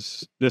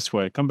towards this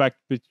way. Come back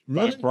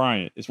by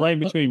Bryant. It's right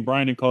between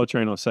Bryant and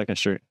Coltrane on 2nd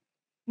Street.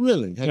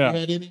 Really? Have you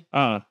had any?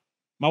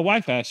 My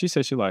wife has. She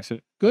says she likes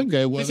it. Good.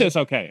 Okay. Well, she says it's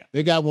okay.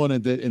 They got one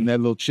in that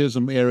little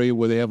Chisholm area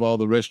where they have all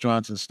the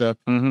restaurants and stuff.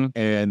 Mm-hmm.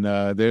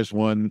 And there's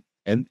one,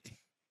 and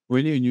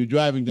when you're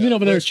driving down,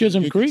 over there at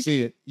Chisholm Creek,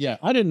 see it. Yeah,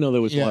 I didn't know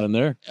there was one in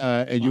there.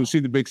 And you'll see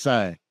the big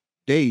sign,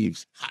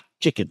 Dave's Hot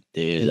Chicken.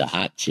 There's a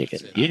hot chicken.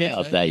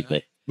 Yeah,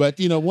 baby. But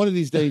one of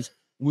these days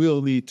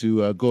we'll need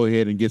to go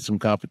ahead and get some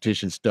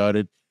competition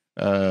started.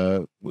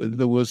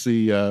 We'll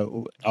see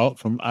out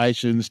from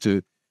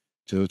Ishins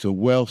to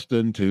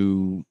Wellston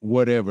to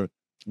whatever.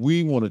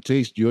 We want to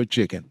taste your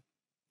chicken.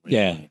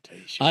 Yeah,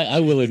 I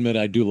will admit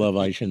I do love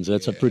Ishins.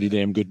 That's a pretty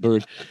damn good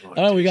bird.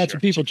 We got some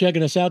people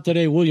checking us out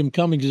today. William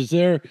Cummings is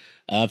there.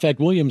 In fact,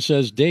 William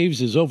says Dave's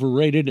is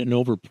overrated and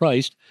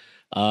overpriced.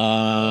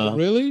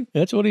 Really?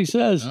 That's what he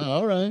says.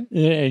 All right.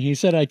 Yeah, he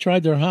said, I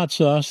tried their hot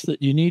sauce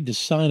that you need to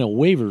sign a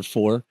waiver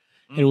for,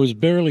 and it was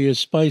barely as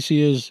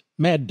spicy as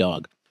Mad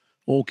Dog.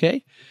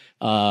 Okay.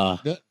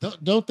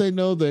 Don't they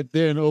know that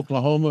they're in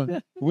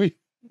Oklahoma?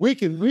 We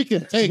can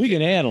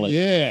handle it.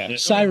 Yeah.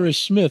 Cyrus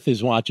Smith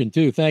is watching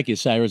too. Thank you,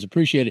 Cyrus.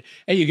 Appreciate it.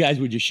 Hey, you guys,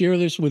 would you share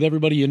this with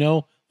everybody you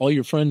know, all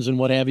your friends and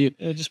what have you?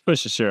 Just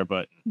push the share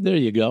button. There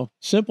you go.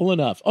 Simple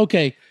enough.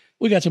 Okay,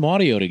 we got some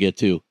audio to get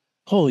to.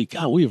 Holy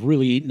cow, we've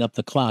really eaten up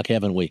the clock,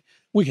 haven't we?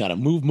 We got to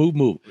move.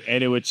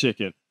 Ate it with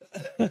chicken.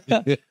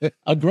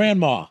 A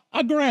grandma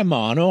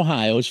in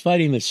Ohio is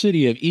fighting the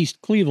city of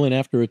East Cleveland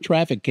after a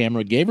traffic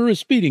camera gave her a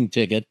speeding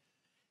ticket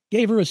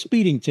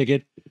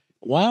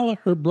while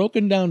her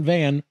broken down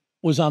van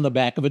was on the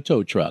back of a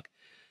tow truck.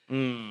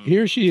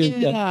 Here she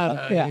is.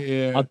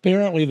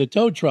 Apparently the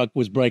tow truck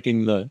was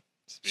breaking the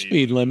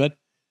speed limit.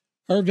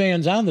 Her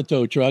van's on the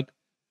tow truck.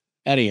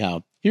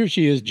 Anyhow, here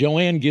she is,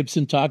 Joanne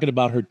Gibson, talking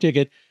about her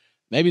ticket.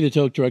 Maybe the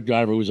tow truck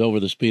driver was over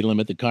the speed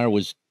limit. The car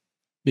was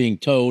being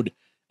towed.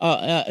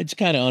 It's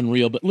kind of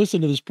unreal, but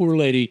listen to this poor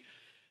lady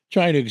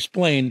trying to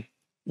explain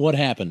what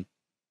happened.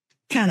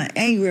 Kind of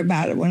angry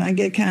about it. When I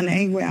get kind of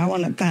angry, I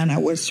want to find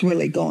out what's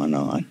really going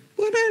on.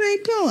 What are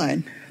they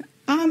doing?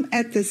 I'm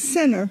at the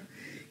center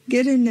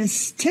getting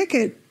this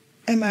ticket,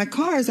 and my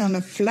car's on a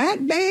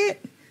flatbed.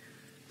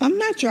 I'm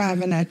not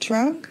driving that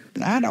truck.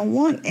 I don't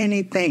want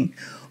anything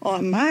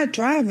on my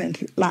driving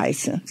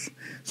license.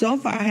 So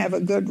far, I have a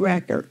good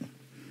record,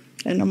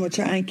 and I'm going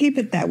to try and keep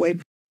it that way.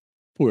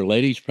 Poor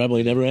lady's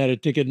probably never had a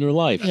ticket in her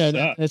life.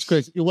 Yeah, that's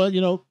crazy.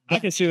 Well, I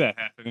can see that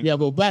happening. Yeah,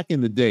 well, back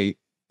in the day,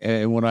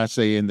 and when I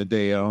say in the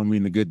day, I don't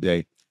mean the good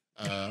day.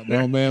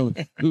 Man,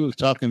 we was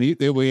talking,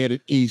 they were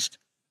headed east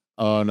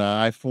on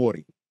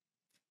I-40,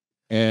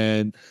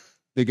 and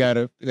the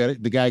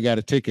guy got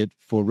a ticket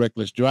for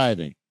reckless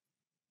driving,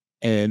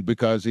 and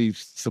because he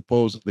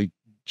supposedly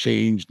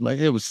changed, like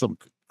it was some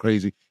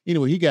crazy.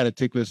 Anyway, he got a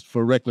ticket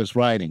for reckless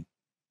riding,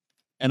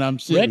 and I'm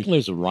sitting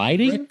Reckless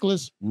riding?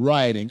 reckless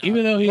riding,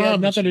 Even though he had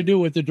promise nothing to you. do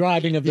with the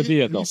driving of the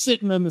vehicle. He's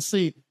sitting in the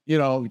seat,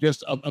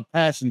 just a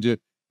passenger.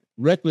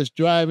 Reckless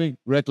driving,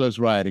 reckless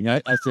riding.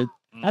 I said,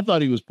 I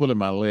thought he was pulling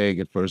my leg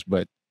at first,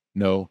 but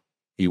no,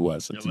 he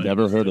wasn't.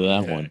 Never heard of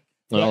that one.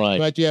 All right.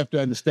 But you have to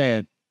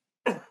understand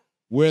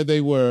where they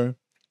were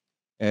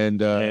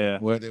and Yeah.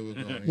 where they were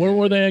going. Where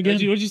were they again?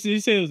 What'd you say? You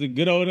said it was a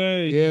good old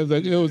day? Yeah,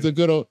 it was a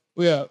good old.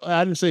 Yeah,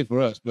 I didn't say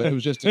for us, but it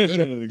was just a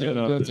good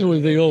old. It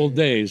was the old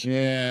days.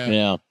 Yeah.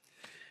 Yeah.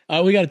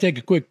 We got to take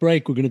a quick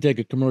break. We're going to take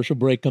a commercial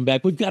break, come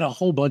back. We've got a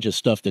whole bunch of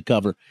stuff to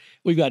cover.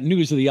 We've got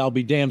news of the I'll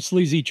Be Damned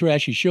sleazy,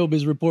 trashy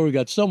showbiz report. We've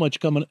got so much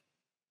coming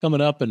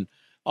up and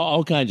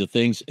all kinds of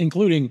things,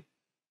 including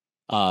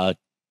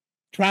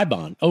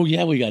Tribon. Oh,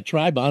 yeah, we got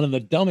Tribon and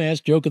the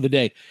dumbass joke of the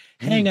day.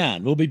 Hang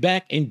on. We'll be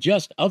back in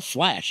just a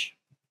flash.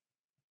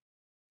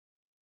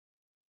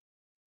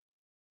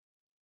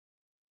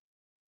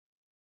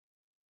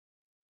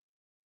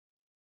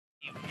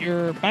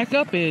 Your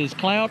backup is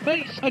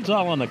cloud-based. That's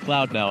all on the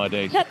cloud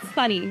nowadays. That's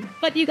funny.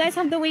 But you guys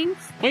have the wings?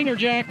 Winger,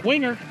 Jack,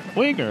 winger.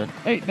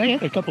 Hey, they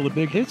had a couple of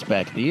big hits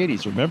back in the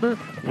 80s, remember?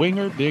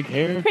 Winger, big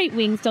hair. Great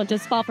wings don't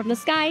just fall from the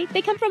sky.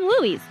 They come from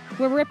Louie's,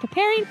 where we're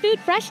preparing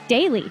food fresh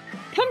daily.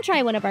 Come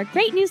try one of our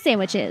great new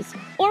sandwiches.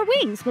 Or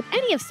wings with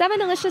any of 7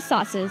 delicious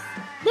sauces.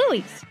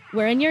 Louie's,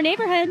 we're in your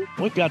neighborhood.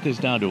 We've got this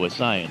down to a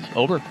science.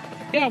 Over?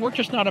 Yeah, we're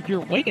just not up here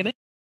winging it.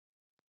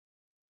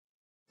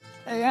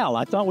 Hey, Al,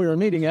 I thought we were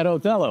meeting at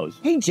Othello's.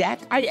 Hey, Jack,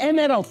 I am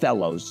at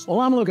Othello's.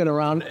 Well, I'm looking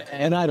around,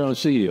 and I don't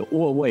see you.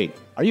 Well, wait.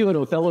 Are you at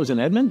Othello's in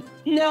Edmond?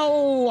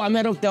 No, I'm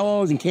at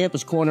Othello's in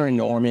Campus Corner in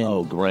Norman.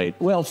 Oh, great.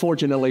 Well,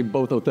 fortunately,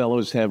 both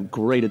Othello's have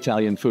great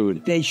Italian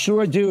food. They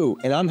sure do,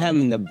 and I'm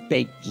having the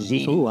baked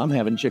ziti. Ooh, I'm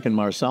having chicken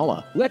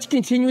marsala. Let's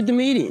continue with the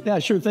meeting. Yeah,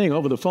 sure thing,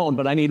 over the phone,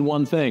 but I need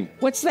one thing.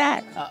 What's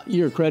that?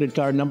 Your credit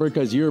card number,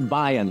 because you're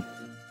buying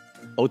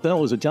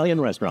Othello's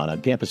Italian Restaurant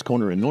on Campus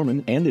Corner in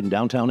Norman and in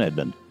downtown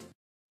Edmond.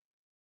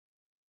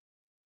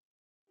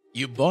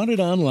 You bought it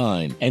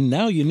online, and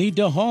now you need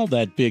to haul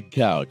that big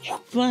couch.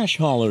 Flash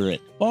hauler it.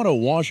 Bought a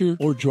washer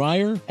or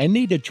dryer and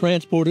need to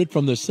transport it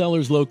from the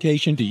seller's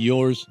location to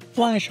yours?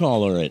 Flash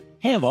hauler it.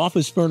 Have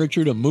office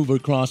furniture to move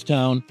across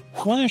town?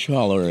 Flash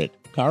hauler it.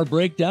 Car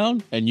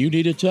breakdown and you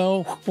need a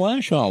tow?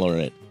 Flash hauler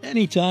it.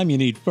 Anytime you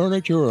need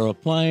furniture or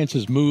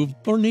appliances moved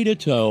or need a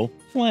tow,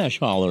 Flash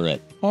hauler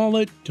it. Haul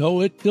it,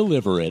 tow it,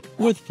 deliver it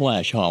with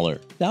Flash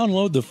Hauler.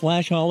 Download the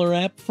Flash Hauler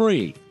app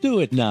free. Do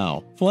it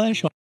now.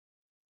 Flash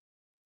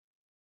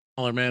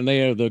Hauler, man,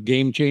 they are the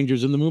game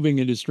changers in the moving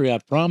industry. I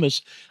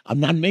promise. I'm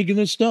not making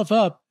this stuff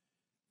up.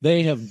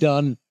 They have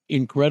done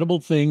incredible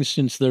things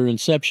since their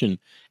inception,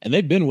 and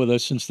they've been with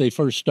us since they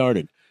first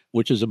started,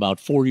 which is about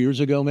 4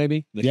 years ago,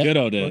 maybe. The good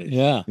old days.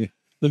 Yeah,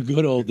 the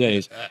good old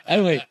days.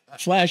 Anyway,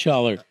 Flash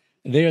Hauler,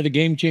 they are the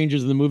game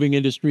changers in the moving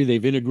industry.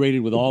 They've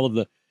integrated with all of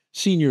the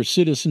senior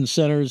citizen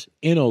centers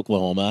in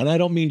Oklahoma, and I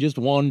don't mean just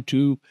 1,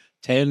 2,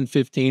 10,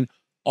 15,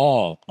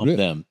 all of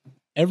them.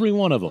 Every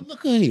one of them.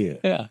 Look at here.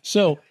 Yeah,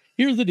 so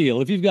here's the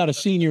deal. If you've got a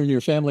senior in your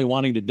family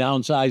wanting to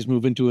downsize,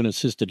 move into an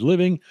assisted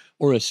living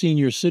or a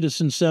senior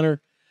citizen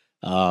center,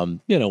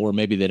 where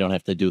maybe they don't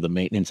have to do the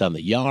maintenance on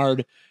the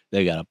yard,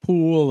 they got a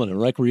pool and a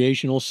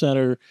recreational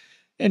center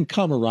and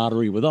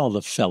camaraderie with all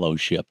the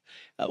fellowship.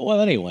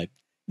 Anyway,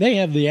 they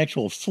have the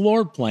actual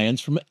floor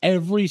plans from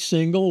every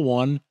single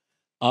one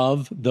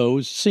of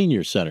those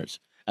senior centers,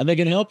 and they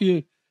can help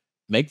you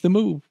make the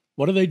move.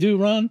 What do they do,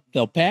 Ron?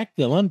 They'll pack,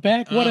 they'll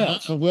unpack. What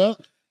else? Well,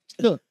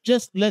 look,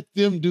 just let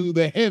them do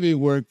the heavy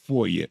work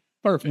for you.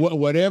 Perfect.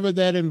 Whatever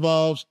that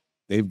involves,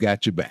 they've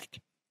got your back.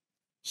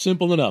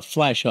 Simple enough.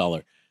 Flash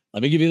Hauler.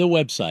 Let me give you the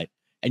website,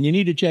 and you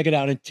need to check it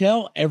out and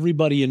tell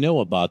everybody you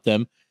know about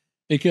them,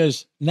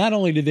 because not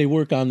only did they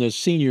work on the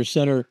senior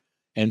center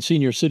and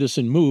senior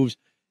citizen moves,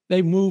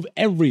 they move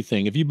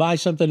everything. If you buy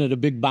something at a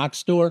big box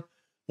store,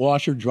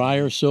 washer,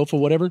 dryer, sofa,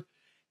 whatever,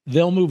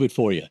 they'll move it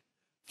for you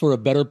for a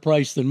better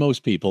price than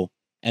most people,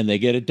 and they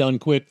get it done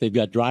quick. They've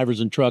got drivers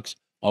and trucks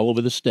all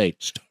over the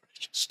state.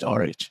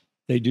 Storage.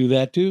 They do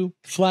that too.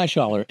 Flash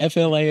Hauler,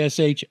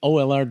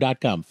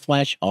 FLASHOLR.com.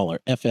 Flash Hauler,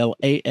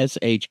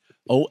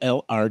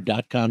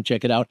 FLASHOLR.com.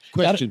 Check it out.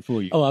 Question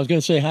for you. Oh, I was going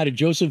to say hi to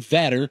Joseph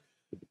Vatter.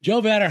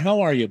 Joe Vatter, how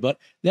are you? But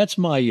that's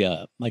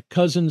my my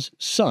cousin's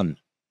son.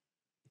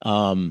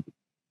 So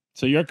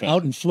your cousin.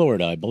 Out in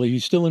Florida, I believe.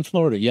 He's still in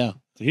Florida, yeah.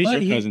 So he's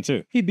your cousin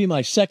too. He'd be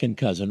my second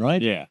cousin,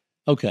 right? Yeah.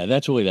 Okay,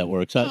 that's the way that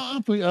works.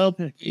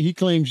 He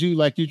claims you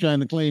like you're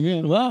trying to claim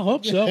him. Well, I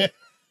hope so.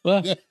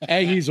 Well,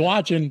 hey, he's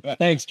watching.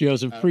 Thanks,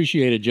 Joseph.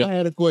 Appreciate it, Joe. I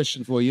had a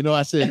question for you.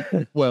 I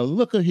said, well,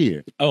 look at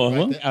here. Oh,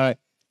 Right there. All right.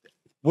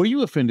 Were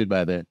you offended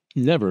by that?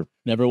 Never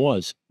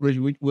was.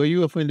 Were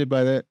you offended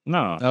by that?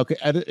 No. Okay.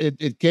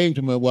 It came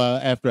to me a while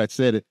after I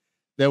said it.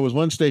 There was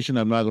one station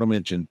I'm not going to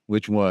mention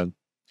which one.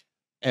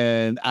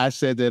 And I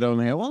said that on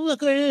there. Well,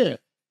 look at here.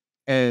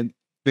 And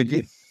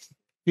The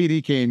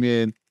PD came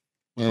in.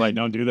 And, like,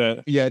 don't do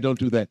that. Yeah, don't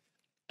do that.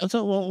 I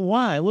said, well,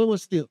 why? What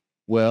was the?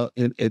 Well,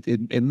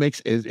 it makes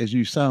as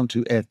you sound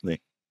too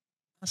ethnic.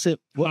 I said,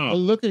 well,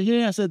 look at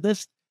here. I said,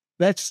 that's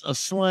a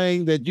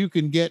slang that you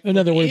can get. In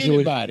other words,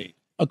 anybody.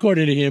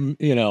 According to him,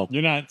 You're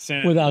not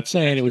saying without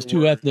saying it was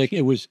too ethnic,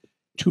 it was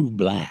too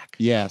black.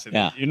 Yes.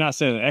 Yeah. You're not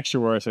saying an extra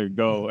word to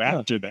go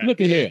after that. Look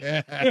at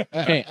here.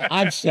 Hey,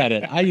 I've said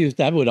it.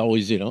 I would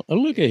always,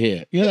 look at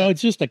here.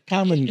 It's just a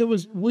common. It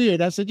was weird.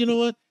 I said, you know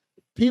what?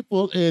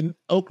 People in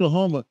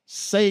Oklahoma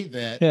say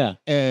that. Yeah.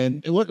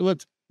 And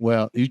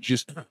well, you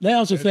just. They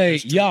also say,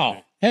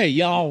 y'all. Hey,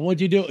 y'all,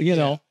 what'd you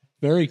do?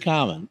 Very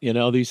common,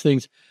 these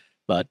things.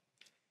 But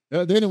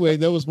anyway,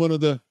 that was one of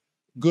the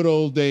good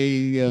old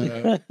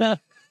day.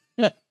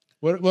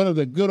 One of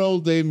the good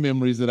old day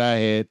memories that I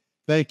had.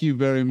 Thank you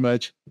very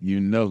much. You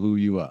know who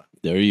you are.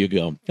 There you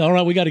go. All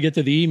right, we got to get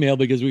to the email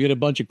because we get a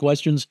bunch of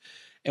questions,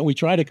 and we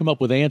try to come up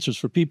with answers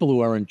for people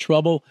who are in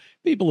trouble,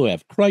 people who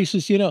have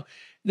crisis.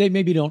 They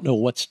maybe don't know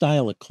what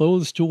style of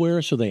clothes to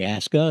wear, so they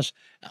ask us.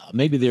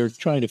 Maybe they're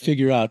trying to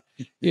figure out,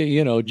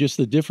 just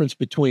the difference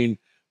between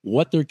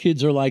what their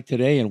kids are like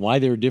today and why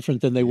they're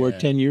different than they were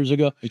 10 years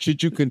ago.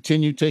 Should you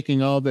continue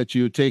taking all that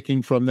you're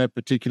taking from that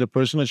particular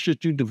person, or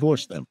should you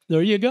divorce them?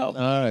 There you go. All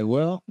right,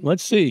 well.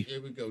 Let's see. Here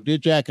we go. Dear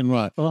Jack and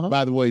Ron.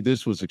 By the way,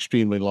 this was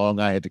extremely long.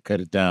 I had to cut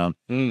it down.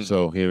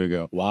 So here we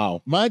go.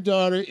 Wow. My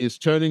daughter is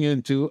turning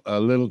into a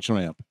little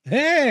tramp.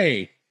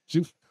 Hey!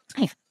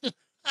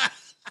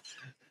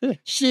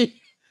 She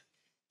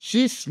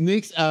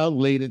sneaks out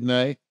late at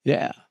night.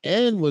 Yeah.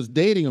 And was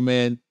dating a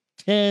man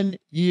 10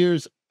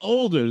 years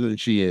older than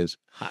she is.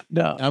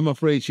 No. I'm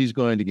afraid she's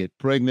going to get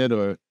pregnant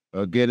or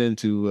get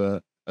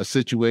into a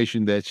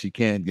situation that she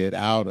can't get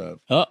out of.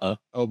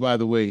 Oh, by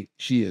the way,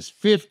 she is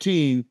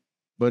 15,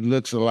 but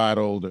looks a lot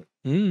older.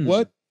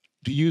 What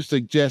do you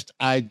suggest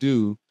I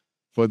do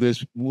for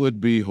this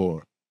would-be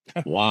whore?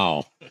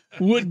 Wow.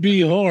 Would-be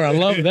whore. I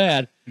love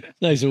that.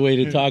 Nice way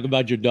to talk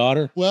about your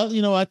daughter.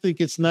 Well, I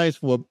think it's nice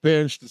for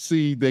parents to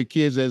see their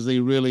kids as they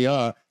really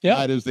are,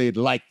 not as they'd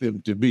like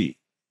them to be.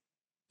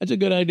 That's a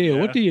good idea.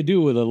 Yeah. What do you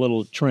do with a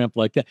little tramp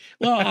like that?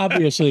 Well,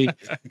 obviously,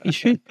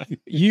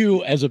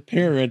 you as a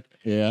parent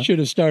should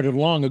have started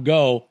long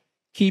ago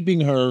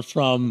keeping her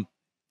from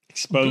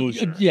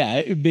exposure.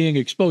 Yeah, being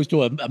exposed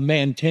to a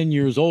man 10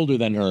 years older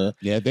than her.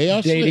 Yeah, they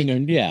are dating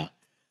slick. her. Yeah.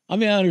 I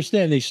mean, I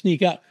understand they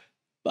sneak out,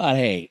 but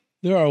hey,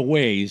 there are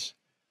ways.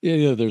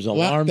 There's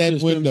alarm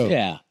systems. Window.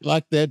 Yeah.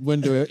 Lock that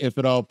window if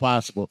at all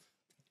possible.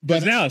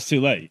 But now it's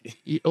too late.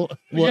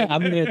 I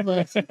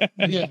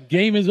mean,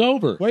 game is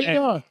over. Where you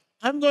going?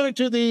 I'm going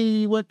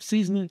to what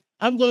season?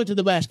 I'm going to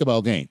the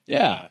basketball game.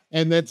 Yeah.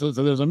 And so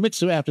there's a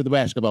mixer after the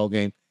basketball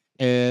game.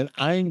 And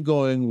I'm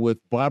going with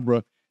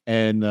Barbara,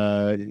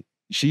 and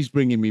she's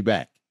bringing me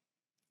back.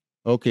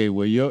 Okay,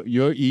 well,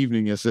 your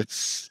evening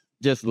is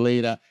just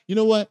laid out. You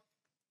know what?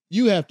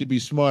 You have to be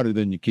smarter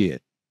than your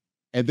kid.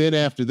 And then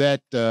after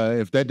that,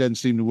 if that doesn't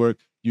seem to work,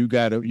 you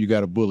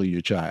gotta bully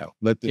your child.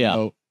 Let them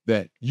know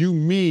that you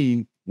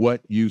mean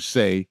what you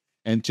say,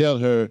 and tell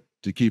her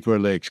to keep her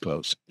legs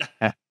closed.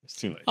 It's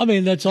too late. I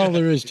mean, that's all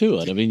there is to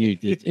it. I mean,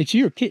 it's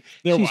your kid.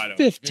 She's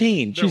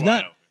 15. She's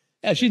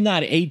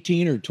not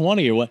 18 or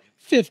 20 or what.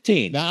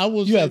 15. Now,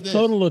 you have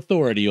total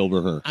authority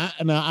over her.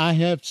 I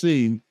have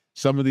seen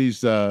some of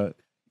these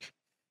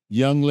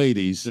young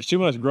ladies. There's too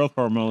much growth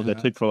hormones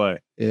at Chick-fil-A.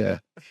 Yeah.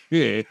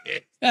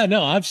 Yeah,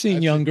 no, I've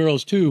seen young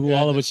girls too who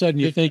all of a sudden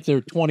you think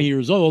they're 20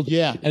 years old,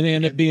 and they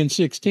end up being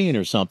 16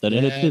 or something.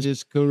 And that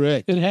is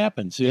correct. It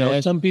happens. You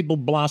know, some people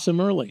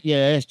blossom early. Yeah,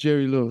 ask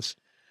Jerry Lewis.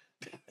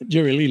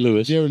 Jerry Lee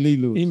Lewis. Jerry Lee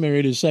Lewis. He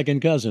married his second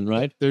cousin,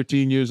 right?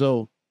 13 years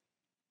old.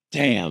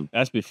 Damn.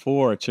 That's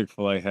before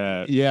Chick-fil-A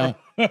had. Yeah.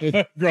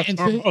 growth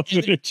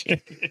hormones.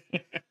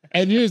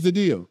 And here's the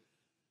deal.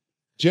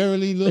 Jerry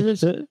Lee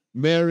Lewis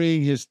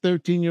marrying his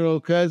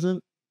 13-year-old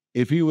cousin,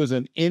 if he was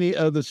in any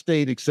other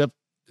state except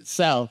the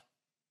South,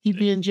 he'd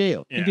be in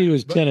jail. I think he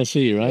was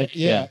Tennessee, right?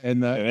 Yeah.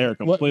 And they're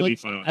completely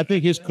fine. I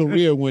think his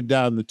career went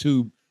down the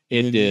tube.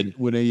 It did.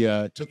 When he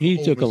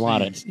took a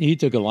lot of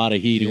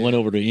heat. He went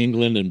over to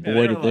England, and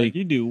boy, did they!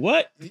 You do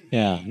what?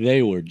 Yeah,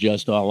 they were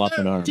just all up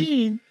in arms.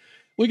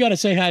 We got to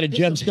say hi to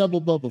James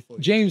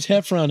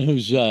Heffron,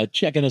 who's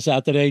checking us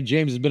out today.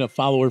 James has been a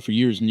follower for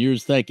years and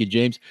years. Thank you,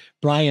 James.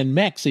 Brian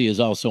Maxey is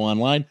also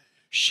online.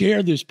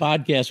 Share this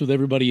podcast with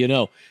everybody you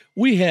know.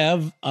 We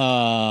have,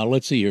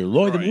 let's see here,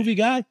 Roy, the movie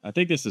guy. I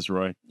think this is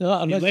Roy. He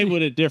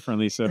labeled it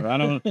differently, so I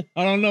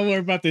don't know what we're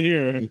about to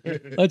hear.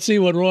 Let's see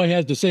what Roy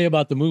has to say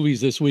about the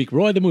movies this week.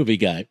 Roy, the movie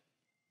guy.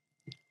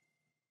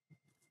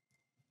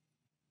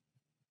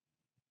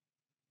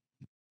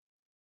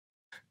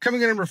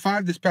 Coming in number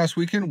 5 this past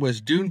weekend was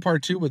Dune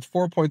Part 2 with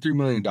 $4.3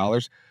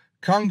 million,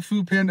 Kung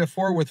Fu Panda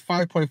 4 with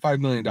 $5.5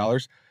 million,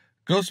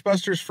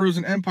 Ghostbusters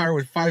Frozen Empire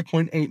with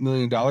 $5.8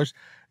 million,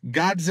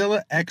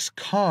 Godzilla x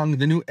Kong,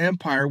 The New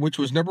Empire, which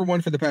was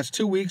 #1 for the past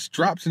 2 weeks,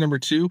 dropped to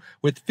 #2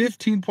 with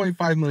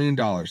 $15.5 million.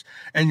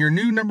 And your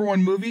new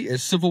 #1 movie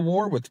is Civil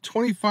War with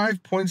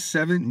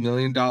 $25.7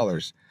 million.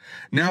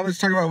 Now let's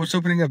talk about what's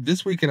opening up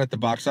this weekend at the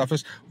box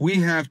office. We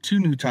have 2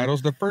 new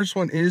titles. The first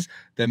one is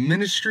The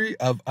Ministry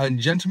of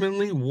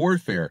Ungentlemanly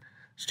Warfare,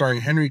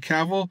 starring Henry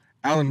Cavill,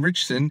 Alan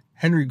Richardson,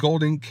 Henry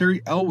Golding,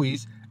 Carrie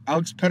Elwes,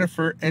 Alex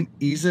Pettyfer, and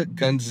Isa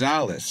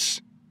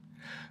Gonzalez.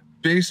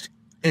 Based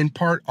in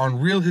part on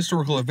real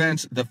historical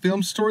events, the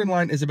film's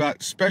storyline is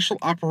about Special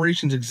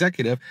Operations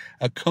Executive,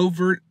 a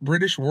covert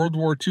British World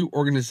War II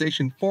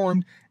organization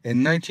formed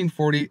in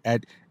 1940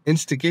 at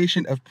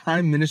instigation of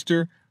Prime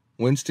Minister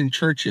Winston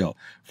Churchill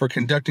for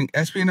conducting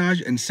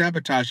espionage and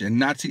sabotage in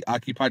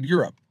Nazi-occupied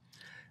Europe.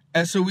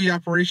 SOE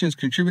operations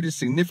contributed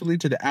significantly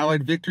to the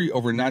Allied victory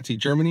over Nazi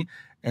Germany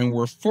and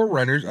were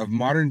forerunners of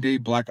modern-day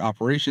black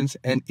operations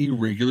and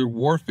irregular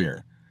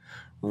warfare.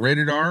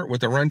 Rated R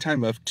with a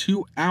runtime of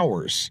 2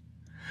 hours.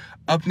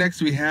 Up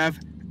next, we have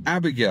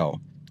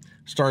Abigail,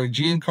 starring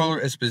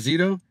Giancarlo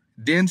Esposito,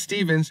 Dan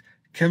Stevens,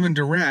 Kevin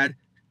Durad,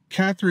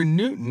 Catherine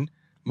Newton,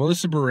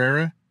 Melissa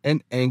Barrera,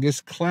 and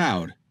Angus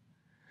Cloud.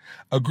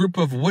 A group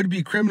of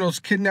would-be criminals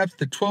kidnaps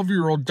the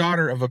 12-year-old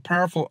daughter of a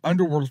powerful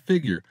underworld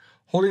figure.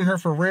 Holding her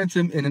for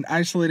ransom in an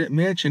isolated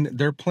mansion,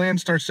 their plan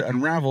starts to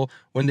unravel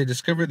when they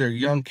discover their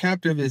young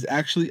captive is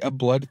actually a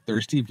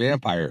bloodthirsty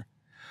vampire.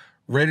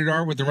 Rated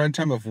R with a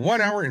runtime of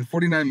 1 hour and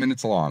 49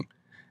 minutes long.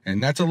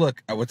 And that's a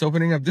look at what's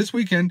opening up this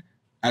weekend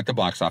at the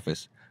box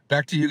office.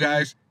 Back to you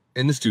guys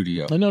in the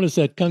studio. I noticed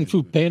that Kung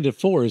Fu Panda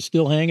 4 is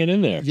still hanging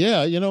in there.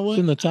 Yeah, you know what? It's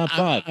in the top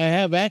 5. I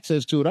have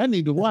access to it. I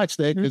need to watch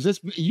that because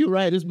you're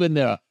right. It's been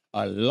there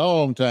a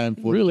long time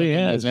for really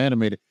it's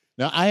animated.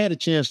 Now, I had a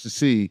chance to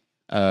see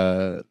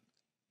Civil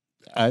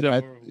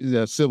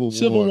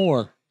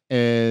War.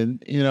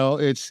 And, you know,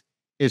 it's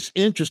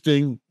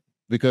interesting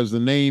because the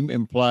name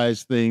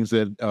implies things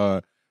that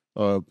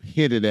are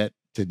hinted at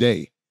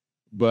today.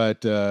 But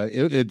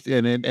it's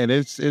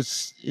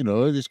you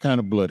know, it's kind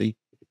of bloody.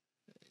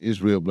 It's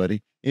real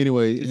bloody.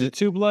 Anyway, is it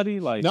too bloody?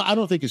 Like, no, I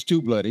don't think it's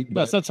too bloody.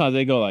 But sometimes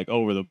they go like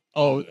over the.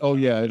 Oh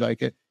yeah,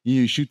 like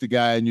you shoot the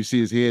guy and you see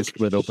his head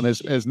split open.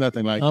 There's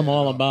nothing like. I'm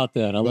all about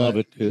that. I love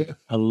it too.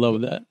 I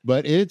love that.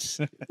 But it's,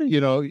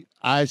 you know,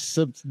 I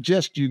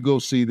suggest you go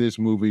see this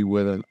movie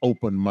with an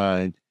open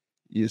mind.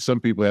 Some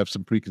people have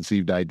some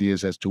preconceived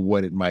ideas as to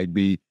what it might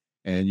be,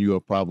 and you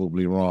are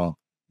probably wrong.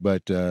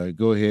 But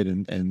go ahead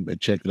and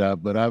check it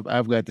out. But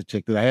I've got to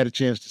check it. I had a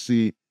chance to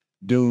see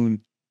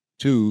Dune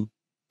 2.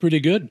 Pretty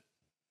good.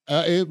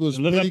 It was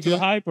living pretty up to good.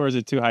 the hype, or is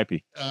it too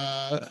hypey?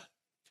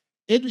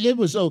 It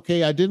was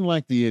okay. I didn't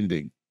like the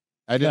ending.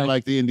 I didn't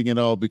like the ending at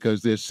all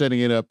because they're setting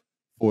it up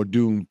for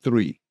Dune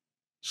 3.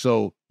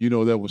 So, you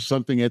know, there was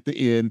something at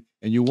the end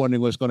and you're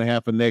wondering what's going to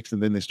happen next.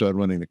 And then they start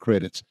running the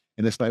credits.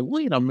 And it's like,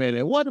 wait a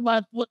minute, what?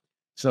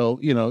 So,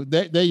 you know,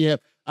 there you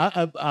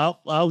have,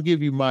 I'll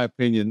give you my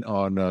opinion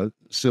on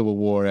Civil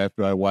War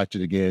after I watch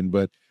it again.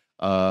 But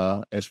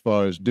as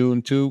far as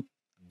Dune 2,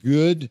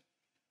 good,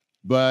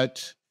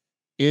 but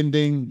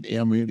ending,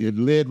 I mean, it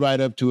led right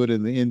up to it.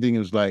 And the ending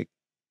is like,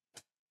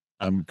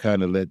 I'm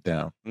kind of let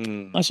down.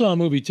 I saw a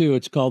movie too.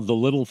 It's called The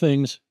Little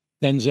Things.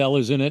 Denzel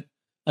is in it.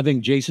 I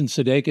think Jason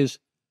Sudeikis.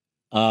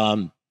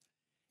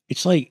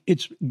 It's like,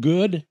 it's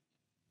good,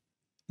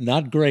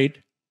 not great.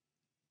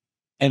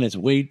 And it's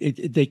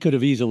they could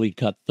have easily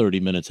cut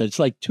 30 minutes. It's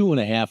like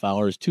 2.5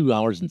 hours, 2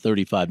 hours and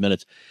 35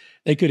 minutes.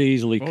 They could have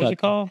easily cut. What's it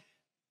called?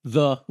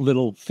 The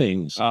Little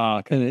Things.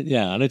 Okay. And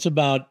and it's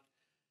about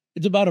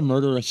a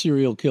murder, a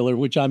serial killer,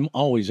 which I'm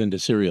always into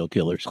serial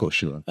killers. Of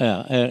course you are.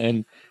 Yeah,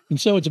 and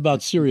so it's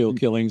about serial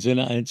killings,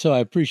 and so I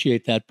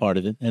appreciate that part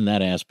of it and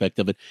that aspect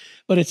of it.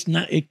 But it's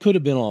not. It could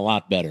have been a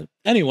lot better.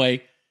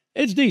 Anyway,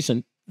 it's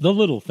decent. The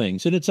Little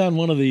Things, and it's on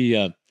one of the.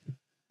 I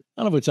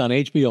don't know if it's on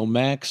HBO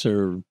Max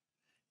or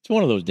it's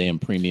one of those damn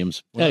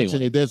premiums. Well, anyway,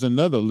 actually, there's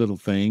another little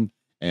thing,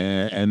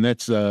 and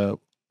that's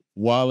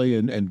Wally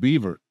and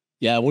Beaver.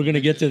 Yeah, we're going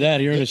to get to that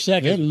here in a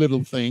second. They're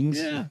little things.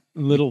 Yeah,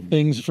 little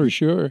things for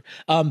sure.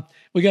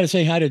 We got to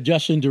say hi to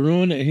Justin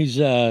Daroon. He's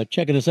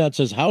checking us out.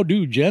 Says, how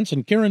do, gents?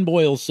 And Karen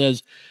Boyle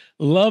says,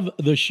 love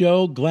the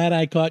show. Glad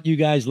I caught you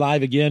guys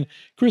live again.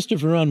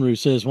 Christopher Unruh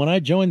says, when I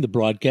joined the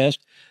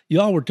broadcast,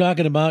 y'all were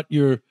talking about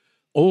your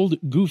old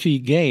goofy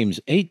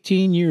games.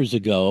 18 years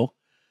ago,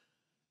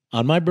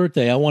 on my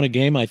birthday, I won a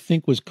game I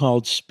think was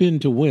called Spin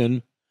to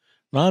Win.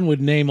 Ron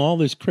would name all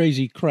this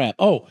crazy crap.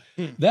 Oh,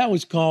 that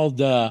was called...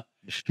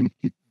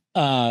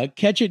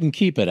 Catch It and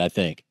Keep It, I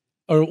think.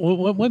 Or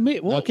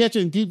what Catch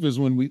It and Keep is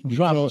when we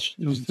dropped.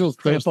 It was still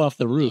crap off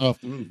the roof.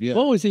 Off the roof, yeah.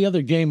 What was the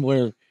other game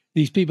where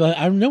these people?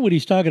 I know what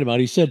he's talking about.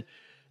 He said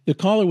the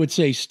caller would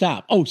say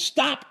stop. Oh,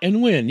 stop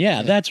and win.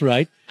 Yeah, that's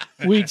right.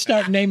 We'd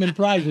start naming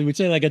prizes. We'd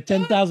say like a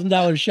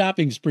 $10,000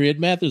 shopping spree at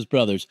Mathis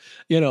Brothers.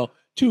 You know,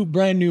 2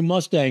 brand new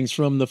Mustangs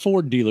from the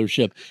Ford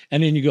dealership,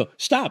 and then you go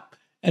stop.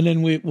 And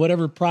then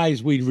whatever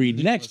prize we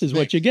read next is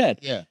what you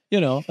get. Yeah. You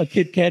know, a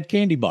Kit Kat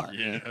candy bar.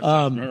 Yeah,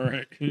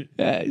 that's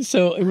right.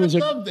 So it was I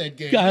love that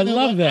game. I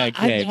love that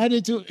game. I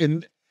did too.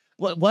 And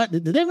What?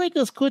 Did they make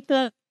us quit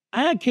that?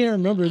 I can't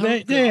remember.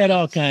 They had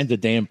all kinds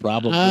of damn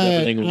problems with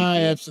everything.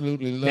 I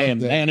absolutely love damn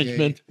that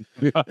management.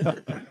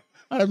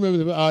 I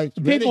remember. All right,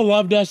 People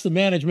loved us. The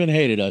management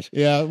hated us.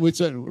 Yeah, we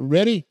said,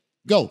 ready?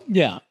 Go.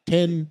 Yeah.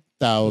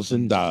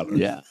 $10,000.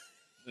 Yeah.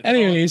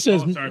 Anyway, he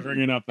says, Start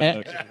bringing up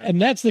and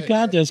that's the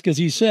contest because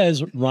he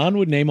says Ron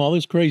would name all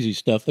this crazy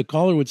stuff. The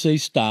caller would say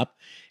stop,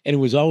 and it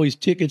was always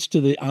tickets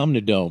to the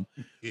Omnidome.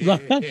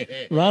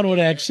 Ron would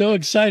act so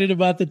excited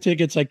about the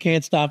tickets, I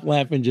can't stop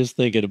laughing just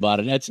thinking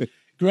about it. That's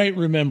great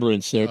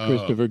remembrance there,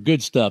 Christopher.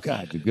 Good stuff.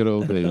 God, the good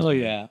old days. Oh,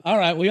 yeah. All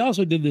right. We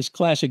also did this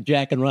classic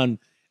Jack and Ron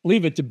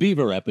Leave It to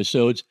Beaver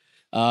episodes.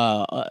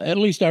 At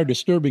least our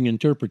disturbing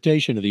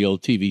interpretation of the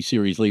old TV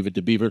series Leave It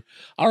to Beaver.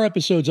 Our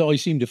episodes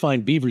always seem to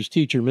find Beaver's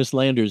teacher, Miss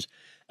Landers,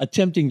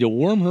 attempting to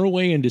worm her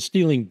way into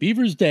stealing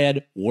Beaver's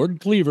dad, Ward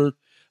Cleaver,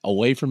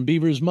 away from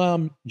Beaver's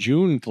mom,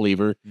 June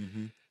Cleaver.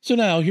 Mm-hmm. So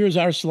now here's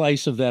our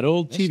slice of that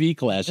old TV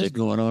classic. That's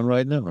going on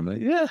right now,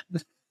 man. Yeah.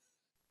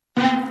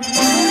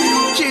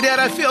 Gee, Dad,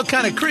 I feel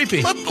kind of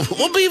creepy. Well,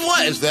 Beav,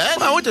 what is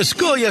that? I went to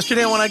school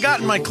yesterday, and when I got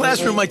in my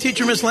classroom, my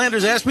teacher, Miss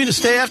Landers, asked me to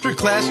stay after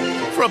class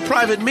for a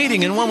private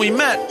meeting. And when we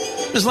met,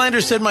 Miss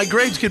Landers said my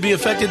grades could be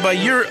affected by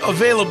your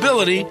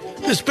availability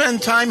to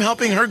spend time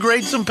helping her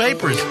grade some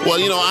papers. Well,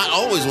 I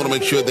always want to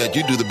make sure that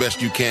you do the best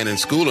you can in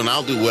school, and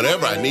I'll do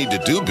whatever I need to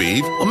do,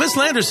 Beav. Well, Miss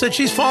Landers said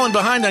she's fallen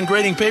behind on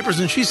grading papers,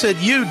 and she said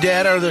you,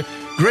 Dad, are the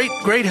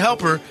great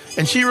helper,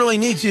 and she really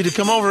needs you to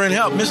come over and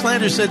help. Miss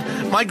Landers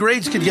said my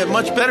grades could get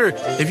much better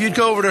if you'd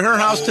go over to her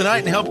house tonight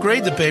and help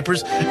grade the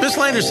papers. Miss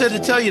Landers said to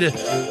tell you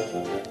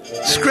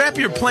to scrap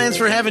your plans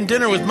for having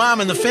dinner with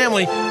Mom and the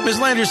family. Miss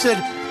Landers said,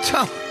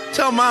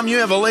 tell Mom you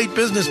have a late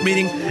business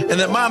meeting and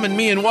that Mom and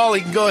me and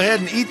Wally can go ahead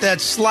and eat that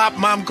slop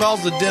Mom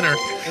calls the dinner.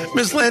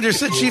 Miss Landers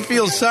said she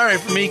feels sorry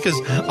for me because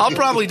I'll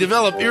probably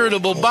develop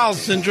irritable bowel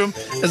syndrome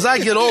as I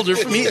get older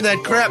from eating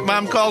that crap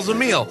Mom calls a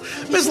meal.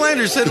 Miss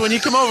Landers said when you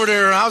come over to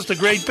her house to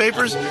grade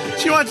papers,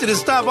 she wants you to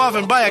stop off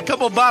and buy a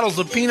couple bottles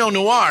of Pinot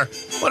Noir,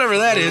 whatever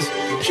that is.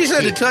 She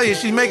said to tell you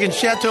she's making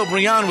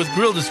Chateaubriand with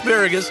grilled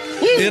asparagus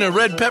in a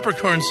red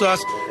peppercorn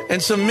sauce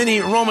and some mini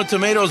Roma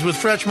tomatoes with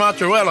fresh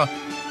mozzarella.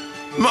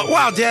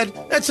 Wow, Dad,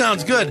 that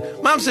sounds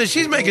good. Mom says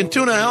she's making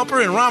tuna helper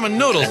and ramen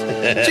noodles.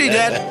 Gee,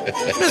 Dad,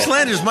 Miss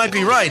Landers might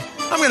be right.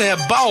 I'm going to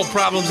have bowel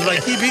problems if I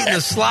keep eating the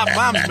slop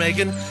Mom's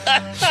making.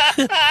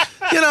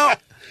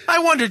 I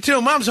wonder, too.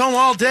 Mom's home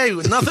all day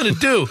with nothing to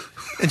do,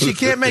 and she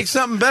can't make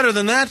something better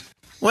than that?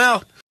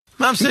 Well,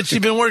 Mom said she's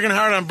been working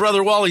hard on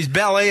Brother Wally's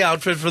ballet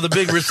outfit for the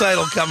big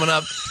recital coming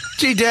up.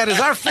 Gee, Dad, is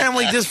our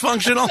family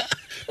dysfunctional?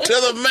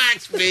 To the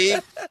max,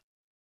 Beav.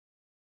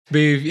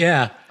 Beav,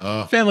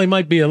 yeah. Family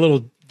might be a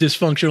little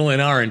dysfunctional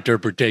in our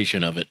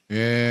interpretation of it.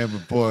 Yeah,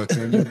 but boy,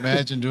 can you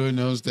imagine during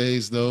those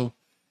days, though,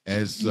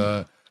 as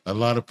a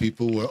lot of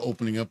people were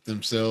opening up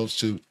themselves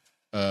to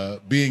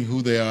being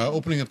who they are,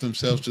 opening up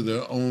themselves to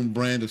their own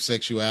brand of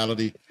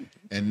sexuality,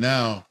 and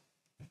now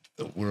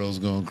the world's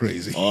going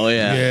crazy. Oh,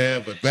 yeah. Yeah,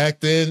 but back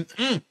then...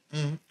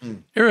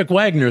 Eric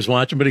Wagner's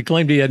watching, but he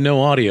claimed he had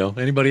no audio.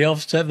 Anybody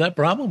else have that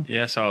problem?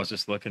 Yes, I was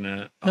just looking at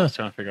it. I was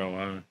trying to figure out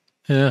why.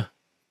 Yeah.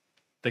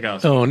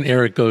 Oh, and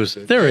Eric goes,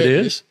 there it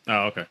is.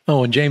 Oh, okay.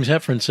 Oh, and James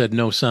Heffron said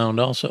no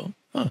sound also.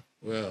 Huh.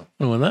 Well, I don't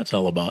know what that's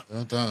all about.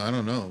 I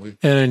don't know.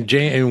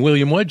 And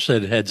William Wedge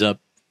said heads up,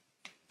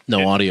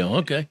 no audio.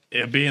 Okay.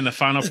 It'll be in the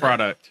final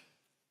product.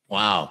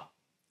 Wow.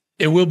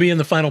 It will be in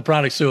the final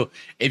product. So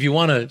if you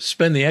want to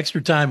spend the extra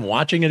time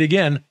watching it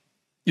again,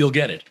 you'll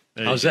get it.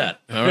 How's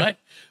that? All right.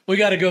 We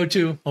got to go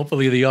to,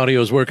 hopefully the audio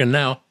is working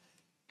now.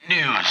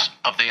 News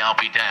of the I'll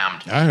Be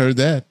Damned. I heard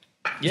that.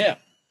 Yeah.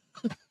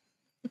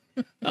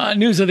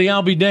 News of the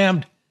I'll Be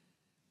Damned.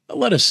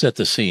 Let us set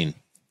the scene.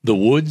 The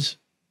woods,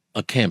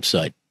 a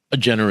campsite, a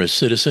generous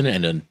citizen,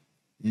 and a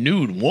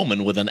nude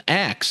woman with an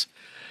axe.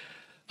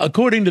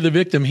 According to the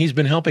victim, he's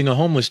been helping a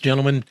homeless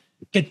gentleman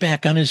get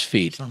back on his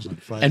feet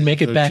and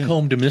make it back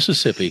home to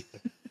Mississippi.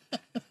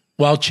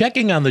 While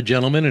checking on the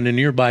gentleman in a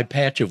nearby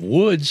patch of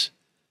woods,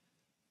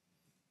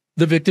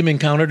 the victim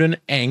encountered an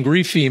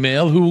angry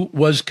female who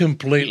was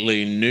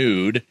completely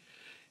nude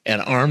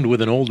and armed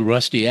with an old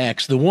rusty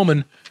axe. The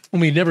woman,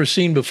 whom he'd never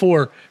seen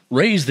before,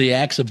 raised the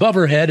axe above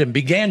her head and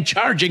began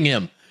charging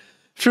him.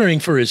 Fearing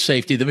for his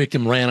safety, the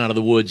victim ran out of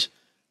the woods,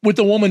 with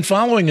the woman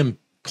following him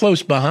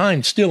close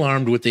behind, still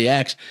armed with the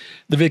axe.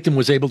 The victim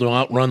was able to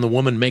outrun the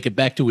woman, make it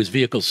back to his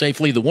vehicle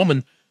safely. The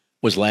woman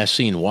was last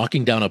seen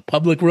walking down a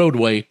public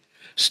roadway,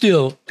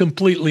 still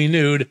completely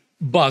nude,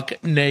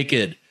 buck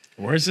naked.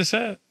 Where's this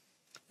at?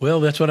 Well,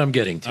 that's what I'm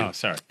getting to. Oh,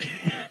 sorry.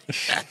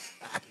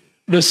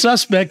 The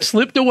suspect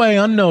slipped away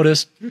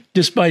unnoticed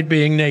despite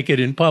being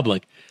naked in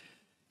public.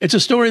 It's a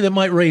story that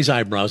might raise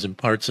eyebrows in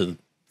parts of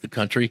the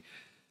country,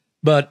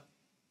 but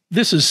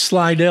this is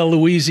Slidell,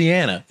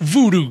 Louisiana,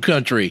 voodoo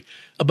country,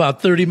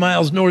 about 30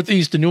 miles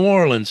northeast of New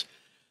Orleans.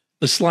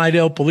 The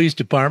Slidell Police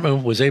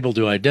Department was able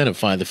to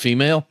identify the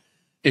female,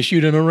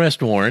 issued an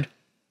arrest warrant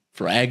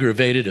for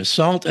aggravated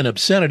assault and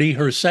obscenity,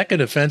 her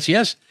second offense.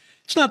 Yes,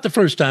 it's not the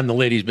first time the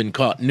lady's been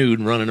caught nude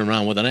and running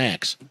around with an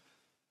axe.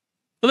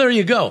 Well, there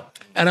you go.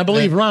 And I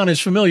believe Ron is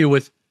familiar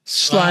with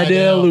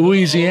Slidell,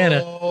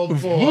 Louisiana,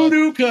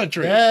 voodoo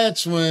country.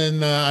 That's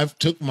when I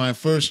took my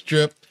first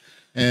trip,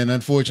 and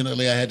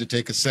unfortunately, I had to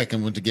take a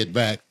second one to get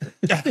back.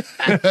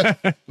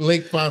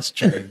 Lake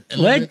Pontchartrain.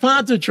 Lake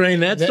Pontchartrain,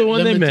 that's the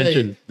one they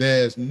mentioned.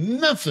 There's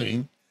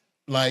nothing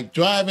like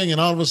driving, and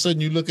all of a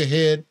sudden you look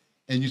ahead,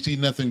 and you see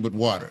nothing but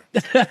water.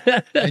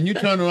 And you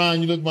turn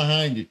around, you look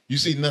behind you, you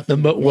see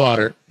nothing but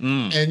water.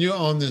 And you're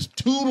on this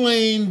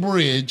 2-lane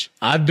bridge.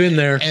 I've been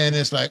there. And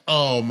it's like,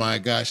 oh my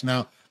gosh.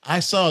 Now, I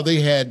saw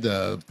they had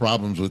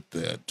problems with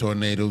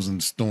tornadoes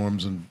and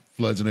storms and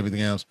floods and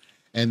everything else.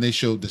 And they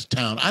showed this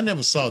town. I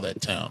never saw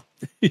that town.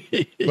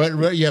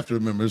 But you have to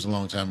remember, it was a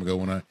long time ago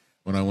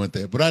when I went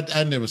there. But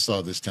I never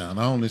saw this town.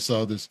 I only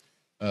saw this.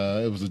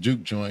 It was a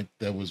juke joint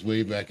that was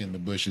way back in the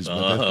bushes.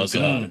 But that's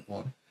the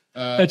point.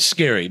 That's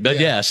scary.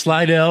 But yeah,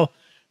 Slidell,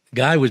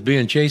 guy was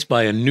being chased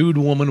by a nude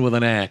woman with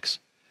an axe.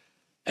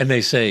 And they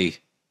say,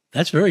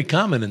 that's very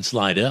common in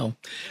Slidell.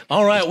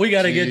 All right, we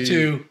got to get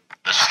to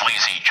the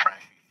sleazy trash.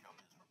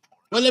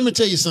 Well, let me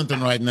tell you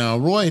something right now.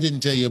 Roy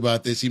didn't tell you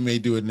about this. He may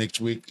do it next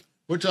week.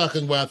 We're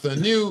talking about the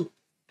new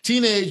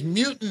Teenage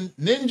Mutant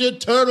Ninja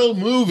Turtle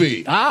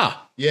movie.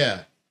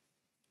 Yeah.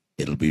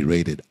 It'll be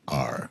rated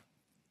R.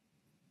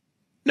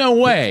 No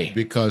way.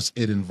 Because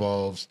it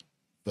involves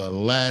the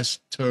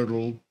last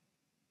turtle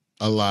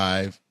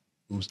alive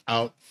who's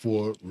out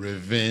for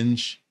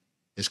revenge.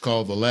 It's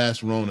called The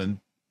Last Ronin,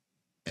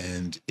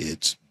 and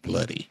it's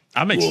bloody.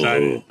 I'm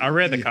excited. Whoa. I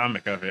read the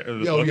comic of it. It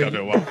was a book of it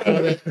a while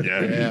ago.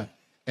 Yeah.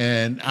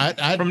 And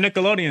I from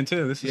Nickelodeon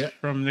too. This is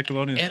from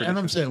Nickelodeon. And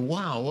I'm saying,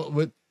 wow,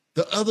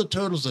 the other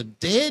turtles are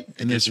dead,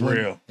 and it's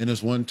real. And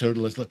there's one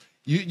turtle that's left.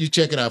 You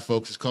check it out,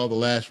 folks. It's called The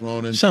Last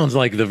Ronin. Sounds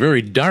like the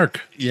very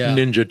dark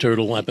Ninja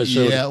Turtle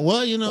episode. Yeah,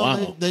 well, you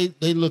know,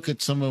 they look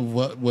at some of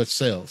what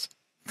sells.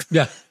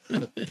 Yeah.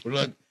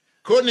 Like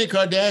Kourtney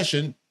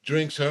Kardashian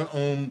drinks her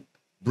own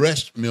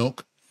breast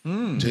milk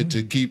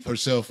to keep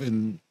herself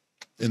in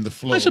the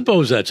flow. I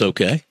suppose that's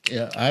okay.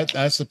 Yeah,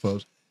 I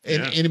suppose.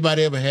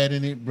 Anybody ever had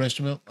any breast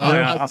milk?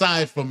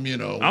 Aside from,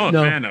 I'm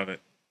a fan of it.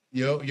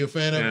 You're a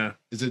fan of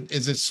it?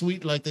 Is it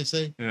sweet like they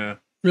say? Yeah.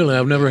 Really,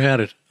 I've never had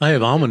it. I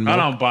have almond milk. I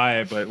don't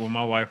buy it, but when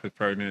my wife was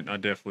pregnant, I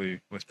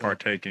definitely was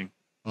partaking.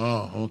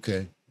 Oh,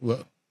 okay.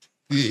 Well,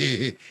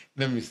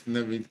 let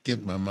me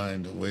get my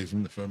mind away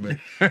from the ferment.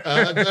 From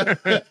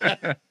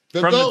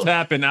the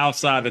tap and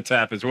outside the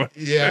tap as well.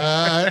 Yeah,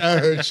 I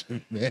heard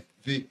you, man.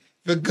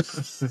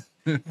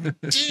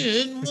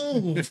 Didn't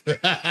move.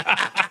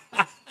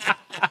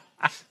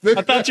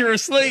 I thought you were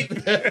asleep.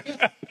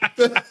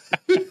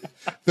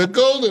 The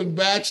Golden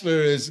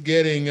Bachelor is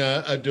getting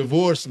a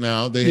divorce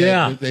now.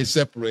 They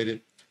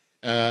separated.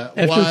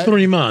 After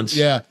 3 months.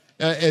 Yeah.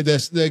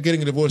 They're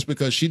getting a divorce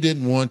because she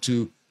didn't want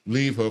to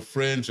leave her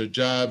friends, her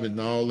job, and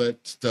all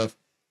that stuff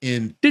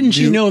in Didn't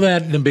she know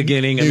that in the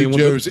beginning? New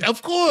Jersey.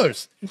 Of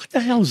course. What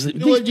the hell is it?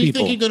 You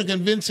think you're going to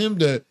convince him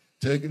to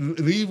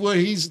leave where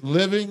he's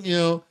living,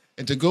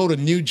 and to go to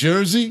New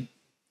Jersey?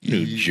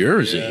 New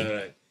Jersey? Yeah,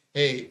 right.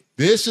 Hey,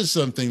 this is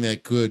something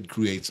that could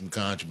create some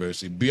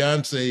controversy.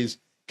 Beyonce's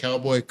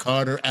Cowboy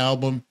Carter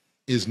album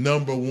is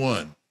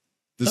 #1.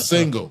 The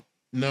single,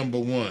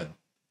 #1.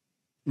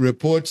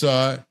 Reports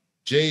are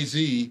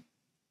Jay-Z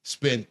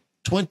spent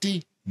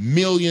 $20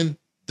 million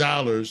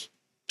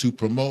to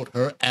promote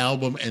her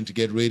album and to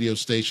get radio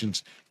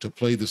stations to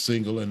play the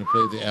single and to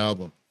play the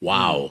album.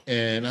 Wow.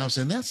 And I was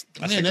saying, that's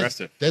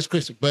aggressive. That's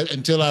crazy. But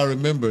until I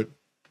remembered,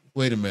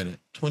 wait a minute,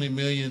 20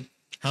 million,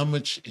 how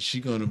much is she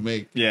going to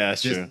make? Yeah,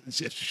 that's true.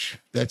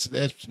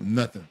 That's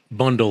nothing.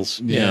 Bundles.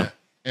 Yeah.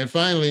 And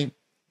finally,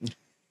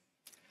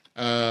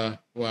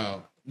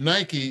 wow,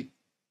 Nike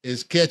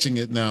is catching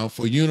it now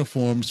for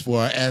uniforms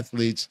for our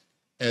athletes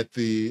at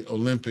the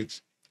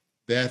Olympics.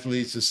 The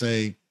athletes are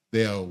saying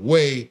they are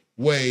way,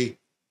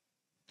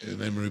 and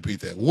let me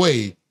repeat that,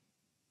 way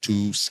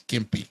too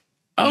skimpy.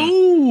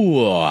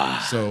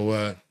 Oh.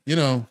 So,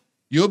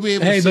 you'll be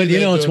able to Hey, see but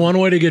it's one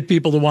way to get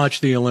people to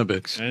watch the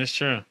Olympics. That's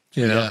true.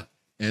 Yeah.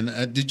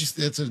 And did you?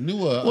 That's a new.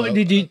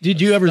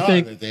 Did you ever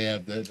think that they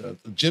have a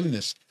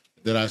gymnast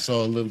that I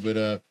saw a little bit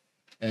of,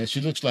 and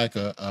she looks like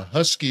a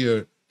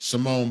huskier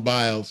Simone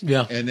Biles.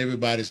 Yeah. And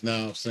everybody's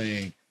now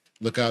saying,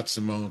 "Look out,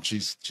 Simone!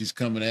 She's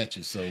coming at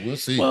you." So we'll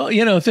see.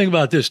 Well, think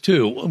about this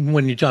too.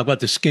 When you talk about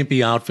the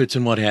skimpy outfits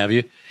and what have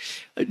you,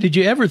 did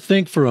you ever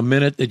think for a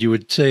minute that you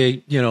would say,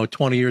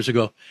 20 years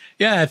ago,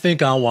 yeah, I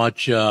think I'll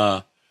watch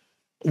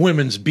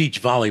women's beach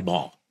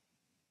volleyball?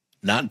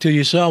 Not until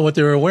you saw what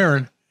they were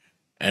wearing.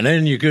 And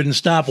then you couldn't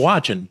stop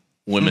watching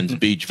women's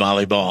beach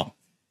volleyball.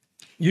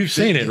 You've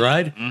seen it,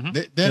 right? Mm-hmm.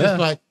 Then it's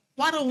like,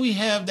 why don't we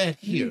have that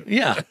here?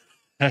 Yeah.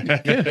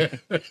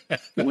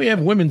 We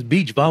have women's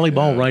beach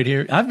volleyball right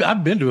here.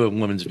 I've been to a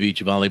women's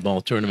beach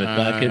volleyball tournament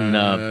back in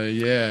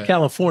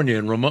California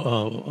in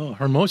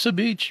Hermosa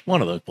Beach,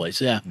 one of those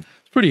places. Yeah,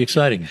 it's pretty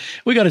exciting.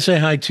 We got to say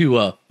hi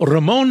to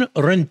Ramon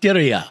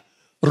Renteria.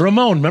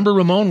 Ramon, remember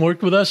Ramon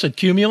worked with us at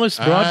Cumulus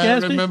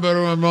Broadcasting? I remember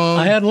Ramon.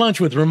 I had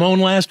lunch with Ramon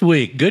last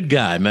week. Good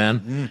guy,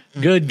 man.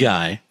 Good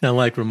guy. I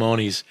like Ramon.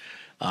 He's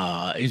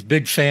He's a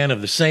big fan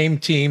of the same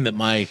team that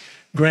my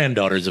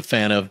granddaughter's a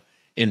fan of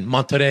in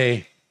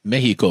Monterrey,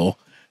 Mexico.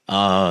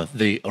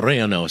 The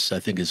Rayanos, I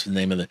think is the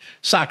name of the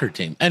soccer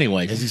team.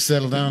 Anyway. Has he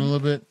settled down a little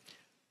bit?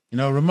 You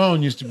know,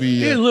 Ramon used to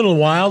be a little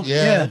wild.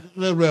 Yeah. A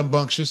little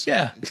rambunctious.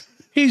 Yeah.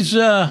 He's he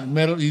kind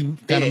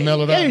of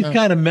mellowed out. He's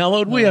kind of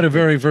mellowed. We had a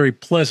very, very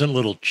pleasant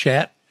little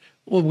chat.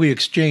 Well, we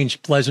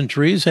exchanged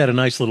pleasantries, had a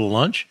nice little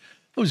lunch.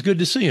 It was good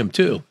to see him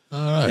too. All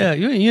right. Yeah,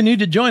 you need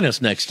to join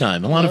us next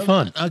time. A lot of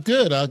fun.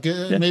 Good.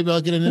 Maybe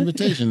I'll get an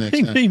invitation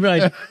next time.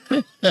 Right.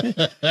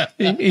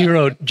 he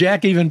wrote,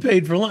 Jack even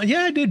paid for lunch.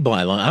 Yeah, I did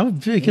buy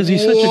lunch because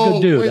he's such a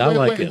good dude. I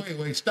like him.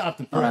 Wait. Stop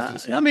the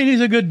process. I mean,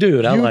 he's a good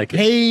dude. I like him.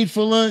 You paid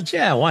for lunch?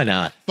 Yeah, why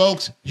not?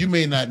 Folks, you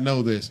may not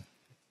know this.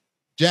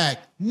 Jack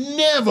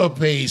never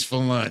pays for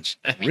lunch.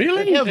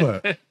 Really?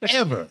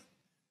 Ever.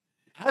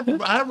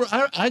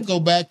 I go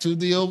back to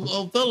the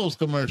old Fellows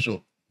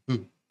commercial.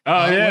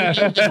 Oh,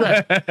 yeah.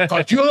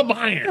 Because you're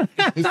buying.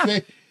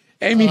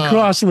 Amy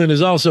Crossland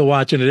is also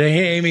watching today.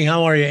 Hey, Amy,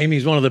 how are you?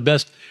 Amy's one of the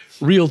best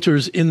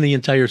realtors in the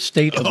entire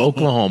state of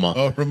Oklahoma.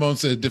 Oh, Ramon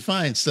said,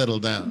 define settle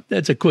down.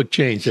 That's a quick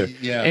change there.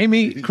 Yeah.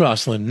 Amy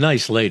Crossland,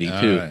 nice lady,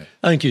 too. Right.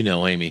 I think you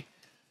know Amy.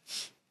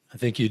 I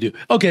think you do.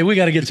 Okay, we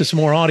got to get to some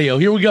more audio.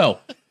 Here we go.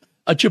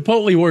 A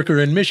Chipotle worker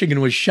in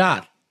Michigan was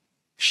shot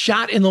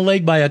in the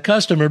leg by a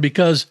customer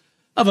because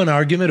of an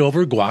argument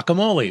over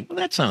guacamole. Well,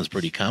 that sounds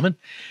pretty common.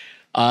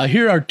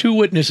 Here are two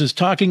witnesses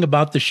talking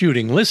about the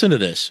shooting. Listen to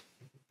this.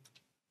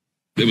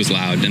 It was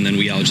loud, and then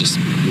we all just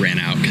ran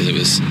out because it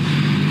was,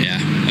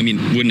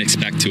 wouldn't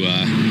expect to,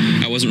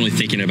 I wasn't really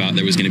thinking about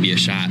there was going to be a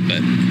shot,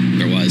 but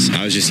there was.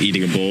 I was just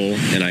eating a bowl,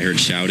 and I heard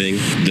shouting.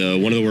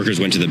 One of the workers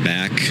went to the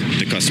back.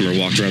 The customer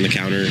walked around the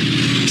counter,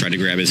 tried to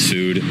grab his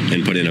food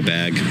and put it in a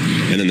bag,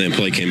 and then the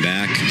employee came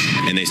back,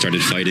 and they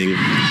started fighting.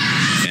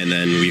 And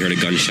then we heard a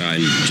gunshot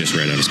and just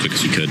ran out as quick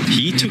as we could.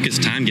 He took his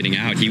time getting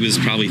out. He was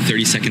probably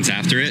 30 seconds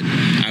after it.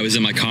 I was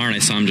in my car and I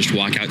saw him just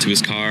walk out to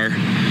his car,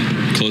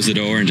 close the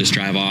door, and just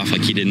drive off.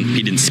 Like he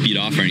didn't speed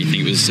off or anything.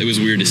 It was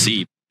weird to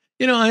see.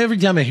 You know, every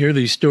time I hear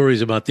these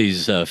stories about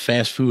these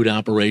fast food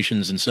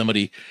operations and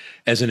somebody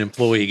as an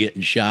employee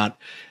getting shot,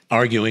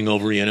 arguing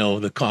over,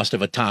 the cost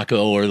of a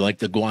taco or like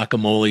the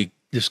guacamole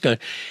discussion.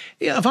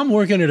 Yeah, if I'm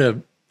working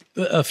at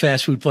a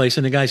fast food place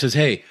and the guy says,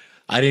 hey,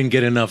 I didn't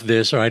get enough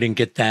this, or I didn't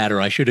get that,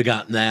 or I should have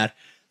gotten that. I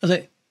was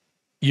like,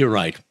 you're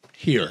right.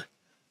 Here.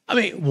 I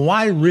mean,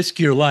 why risk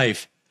your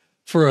life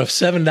for a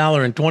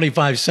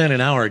 $7.25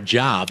 an hour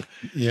job?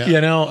 Yeah.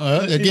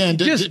 Again,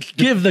 just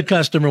give the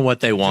customer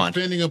what they want.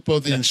 Depending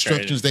upon the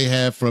instructions they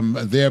have from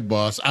their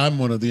boss, I'm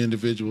one of the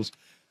individuals.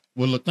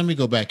 Well, look, let me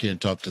go back here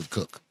and talk to the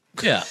cook.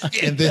 Yeah.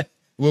 And then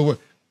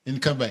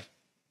and come back.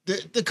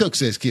 The cook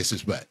says kiss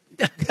his butt.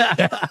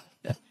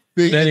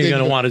 Then you're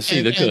going to want to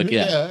see the cook,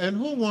 yeah. And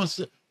who wants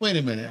to? Wait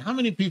a minute. How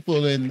many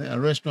people in a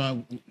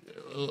restaurant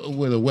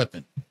with a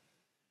weapon?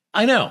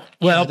 I know.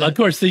 Well, of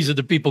course, these are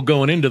the people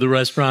going into the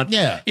restaurant.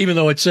 Yeah. Even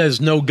though it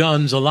says no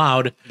guns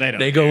allowed,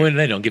 they go in.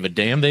 They don't give a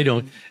damn. They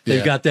don't.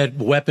 They've got that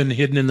weapon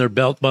hidden in their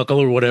belt buckle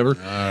or whatever.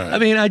 Right. I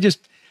mean,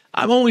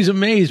 I'm always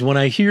amazed when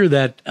I hear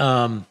that.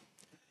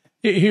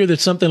 Hear that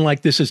something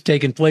like this has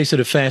taken place at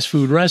a fast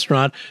food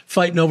restaurant,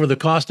 fighting over the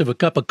cost of a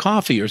cup of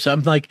coffee or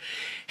something. Like,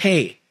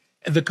 hey,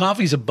 the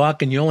coffee's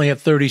 $1 and you only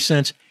have 30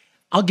 cents.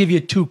 I'll give you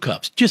 2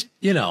 cups. Just,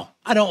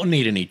 I don't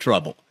need any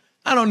trouble.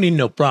 I don't need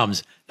no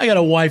problems. I got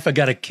a wife, I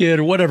got a kid,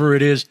 or whatever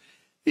it is.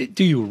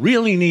 Do you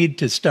really need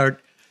to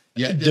start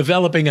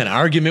developing an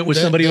argument with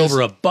somebody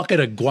over a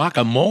bucket of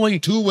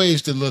guacamole? 2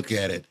 ways to look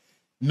at it.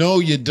 No,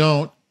 you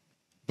don't.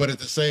 But at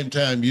the same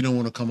time, you don't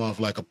want to come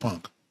off like a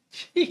punk.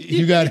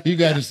 You got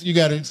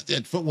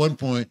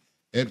to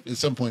at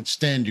some point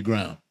stand your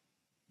ground.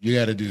 You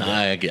got to do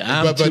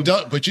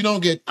that. But you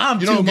don't get. I'm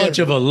too much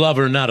of a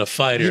lover, not a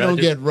fighter. You don't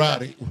get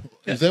rowdy.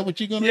 Is that what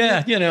you're gonna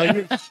do?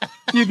 Yeah,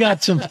 you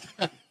got some.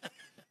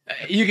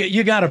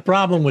 You got a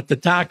problem with the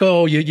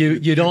taco.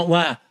 You don't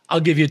like. I'll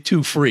give you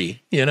 2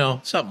 free.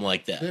 Something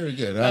like that. Very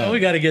good. We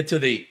got to get to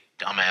the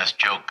dumbass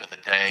joke of the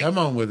day. Come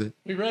on with it.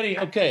 We ready?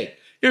 Okay.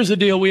 Here's the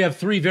deal. We have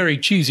 3 very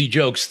cheesy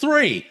jokes.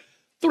 3.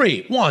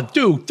 1,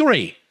 2,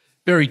 3.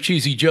 Very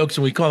cheesy jokes,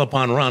 and we call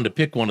upon Ron to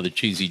pick one of the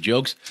cheesy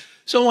jokes.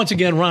 So once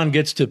again, Ron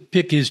gets to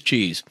pick his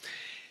cheese.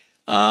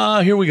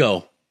 Here we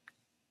go.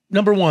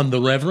 Number 1,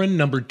 the Reverend.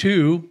 Number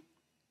 2,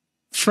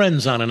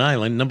 friends on an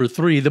island. Number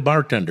 3, the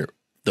bartender.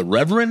 The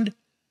Reverend,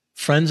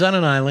 friends on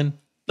an island,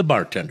 the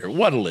bartender.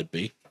 What'll it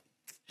be?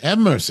 Have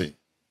mercy.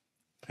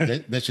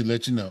 That should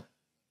let you know.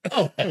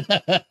 Oh,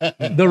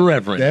 the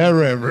Reverend. The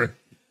Reverend.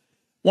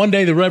 One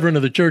day, the Reverend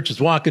of the church is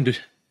walking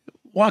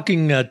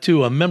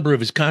to a member of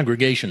his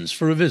congregations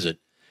for a visit,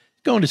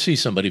 going to see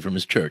somebody from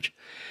his church.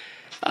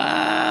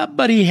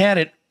 But he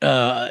had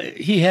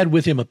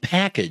with him a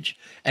package,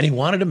 and he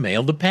wanted to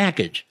mail the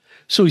package.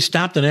 So he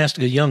stopped and asked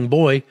a young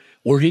boy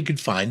where he could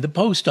find the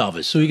post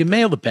office so he could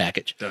mail the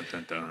package. Dun,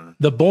 dun, dun.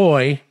 The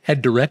boy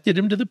had directed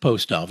him to the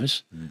post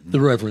office. Mm-hmm. The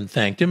Reverend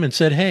thanked him and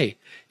said, hey,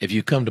 if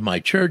you come to my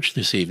church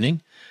this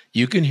evening,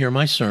 you can hear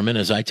my sermon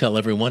as I tell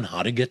everyone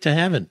how to get to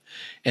heaven.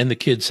 And the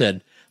kid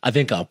said, I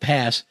think I'll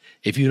pass.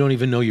 If you don't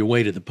even know your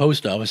way to the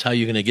post office, how are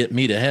you going to get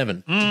me to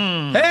heaven?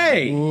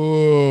 Hey!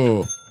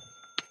 Whoa.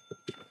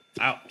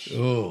 Ouch.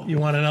 Oh. You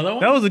want another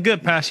one? That was a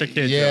good Pastor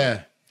Kid Yeah.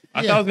 joke.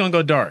 I thought I was going to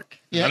go dark.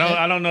 Yeah,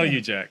 I don't know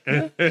you, Jack. I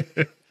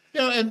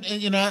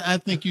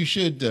think you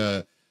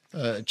should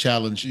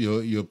challenge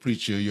your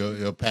preacher,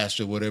 your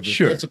pastor, whatever.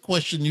 Sure. If that's a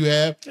question you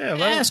have. Yeah,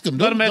 ask him.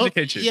 let him Don't-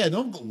 educate you. Yeah,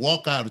 don't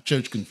walk out of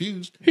church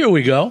confused. Here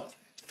we go.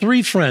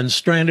 3 friends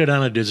stranded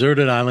on a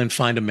deserted island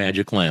find a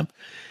magic lamp.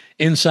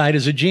 Inside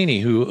is a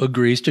genie who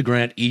agrees to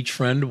grant each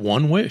friend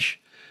one wish.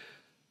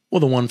 Well,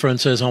 the one friend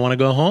says, I want to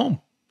go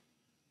home.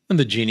 And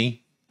the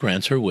genie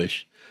grants her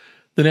wish.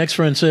 The next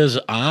friend says,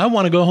 I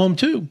want to go home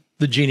too.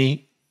 The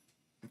genie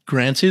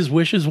grants his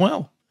wish as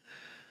well.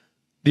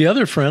 The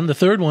other friend, the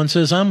third one,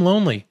 says, I'm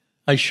lonely.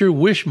 I sure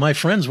wish my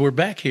friends were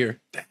back here.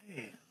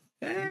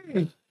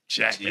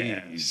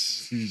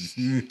 Jackass.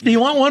 Do you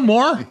want one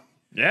more?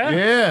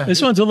 Yeah.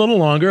 This one's a little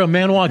longer. A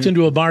man walks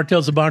into a bar,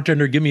 tells the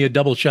bartender, give me a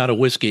double shot of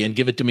whiskey and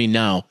give it to me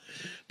now.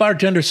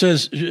 Bartender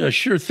says,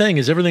 sure thing.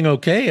 Is everything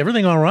okay?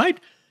 Everything all right?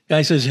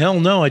 Guy says, hell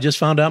no. I just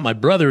found out my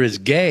brother is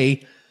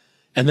gay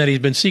and that he's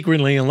been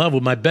secretly in love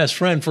with my best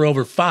friend for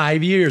over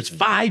 5 years.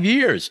 5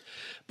 years.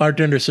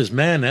 Bartender says,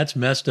 man, that's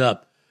messed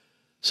up.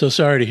 So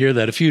sorry to hear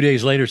that. A few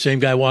days later, same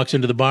guy walks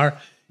into the bar.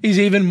 He's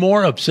even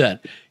more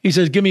upset. He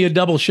says, give me a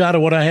double shot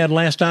of what I had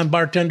last time.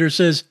 Bartender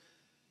says,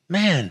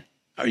 man,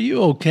 are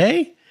you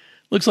okay?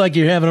 Looks like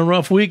you're having a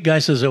rough week. Guy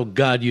says, oh,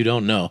 God, you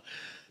don't know.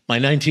 My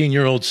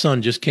 19-year-old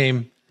son just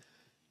came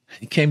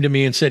to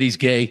me and said he's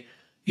gay.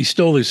 He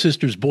stole his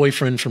sister's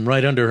boyfriend from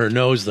right under her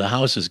nose. The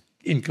house is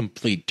in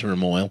complete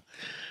turmoil.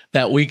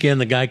 That weekend,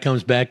 the guy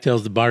comes back,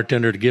 tells the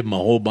bartender to give him a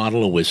whole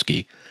bottle of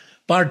whiskey.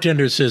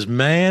 Bartender says,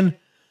 man,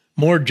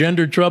 more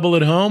gender trouble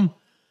at home?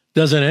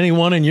 Doesn't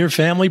anyone in your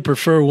family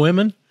prefer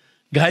women?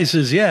 Guy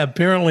says, yeah,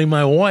 apparently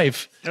my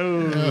wife.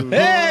 Oh.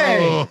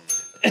 Hey!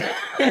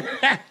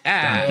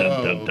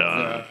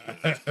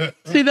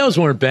 See, those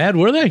weren't bad,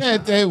 were they? Yeah,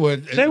 they were.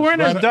 They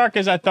weren't as dark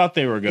as I thought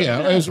they were going.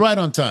 Yeah, it was right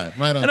on time.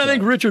 Right on And time. I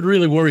think Richard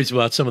really worries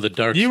about some of the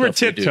dark You stuff were we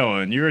do.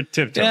 tiptoeing. You were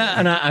tiptoeing. Yeah,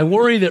 and I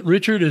worry that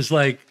Richard is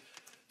like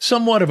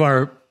somewhat of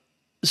our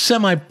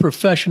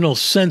semi-professional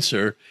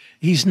censor.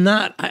 He's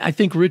not. I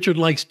think Richard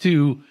likes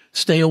to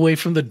stay away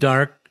from the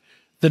dark,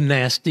 the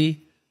nasty,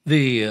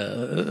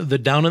 the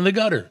down in the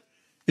gutter.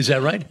 Is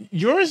that right?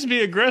 Yours be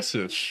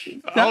aggressive.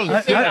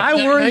 I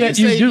worry that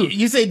you do.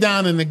 You say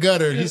down in the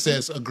gutter. He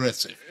says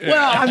aggressive.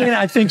 Well, I mean,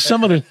 I think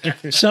some of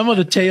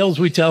the tales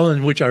we tell,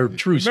 and which are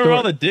true Remember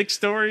all stories. the dick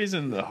stories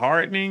and the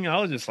hardening?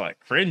 I was just like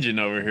cringing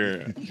over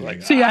here.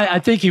 Like, See, I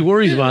think he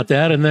worries about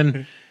that, and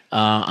then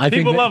I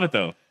think people love it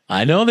though.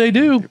 I know they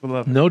do.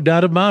 love it. No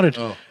doubt about it.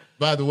 Oh,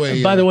 by the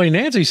way,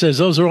 Nancy says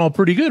those are all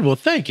pretty good. Well,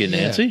 thank you,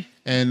 Nancy. Yeah.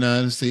 And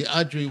let's see,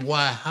 Audrey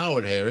Y.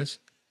 Howard Harris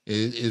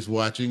is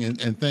watching,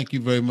 and thank you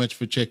very much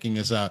for checking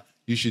us out.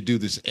 You should do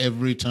this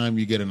every time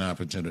you get an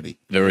opportunity.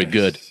 Very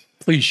good.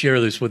 Please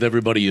share this with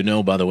everybody you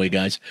know, by the way,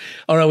 guys.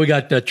 All right, we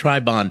got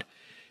Tri-Bond.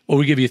 Well,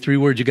 we give you 3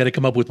 words. You got to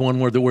come up with one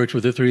word that works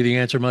with the 3. The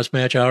answer must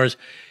match ours.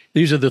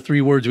 These are the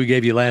 3 words we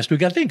gave you last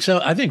week. I think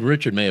so. I think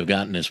Richard may have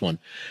gotten this one.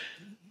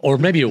 Or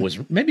maybe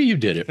you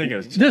did it.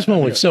 This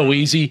one was so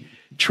easy.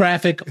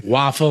 Traffic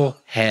waffle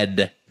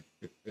head.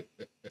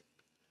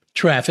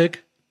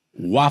 Traffic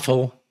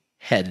waffle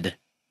head.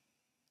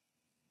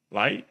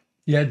 Light?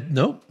 You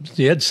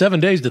had 7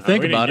 days to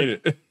think about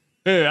it.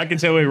 I can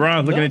tell. Wait,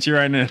 Ron, looking at you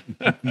right now.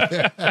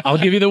 I'll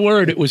give you the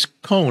word. It was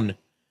cone.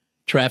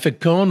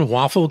 Traffic cone,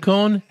 waffle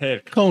cone,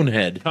 cone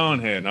head. Cone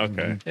head.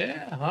 Okay.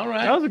 Yeah. All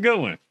right. That was a good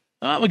one.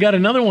 We got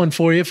another one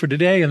for you for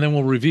today, and then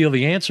we'll reveal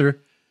the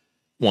answer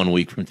 1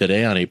 week from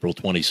today on April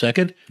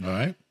 22nd. All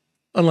right.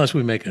 Unless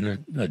we make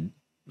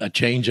a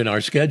change in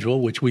our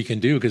schedule, which we can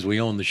do because we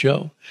own the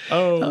show.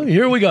 Oh.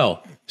 Here we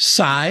go.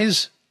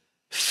 Size,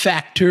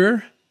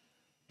 factor,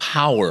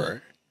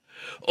 power.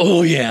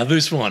 Oh, yeah,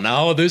 this one.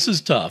 Oh, this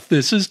is tough.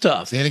 This is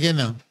tough. Say it again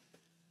now.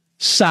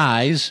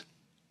 Size,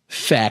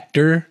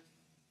 factor,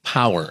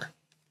 power.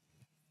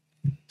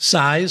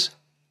 Size,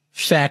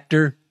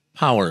 factor,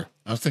 power.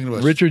 I was thinking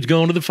about Richard's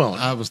going to the phone.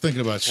 I was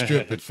thinking about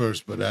strip at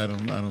first, but I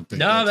don't think.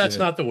 No, that's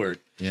not the word.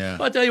 Yeah.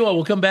 Well, I'll tell you what,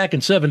 we'll come back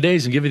in 7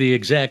 days and give you the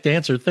exact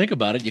answer. Think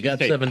about it. You got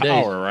 7 days.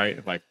 Power,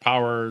 right? Like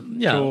power.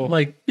 Yeah,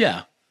 tool.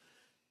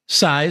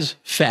 Size,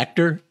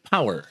 factor,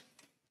 power.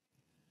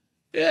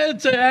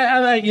 It's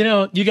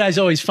you guys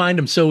always find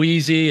them so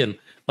easy and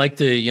like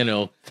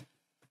to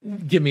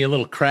give me a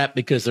little crap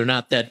because they're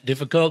not that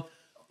difficult.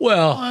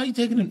 Well, why are you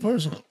taking it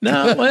personal?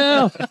 No,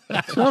 well,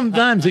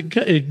 sometimes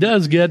it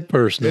does get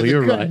personal.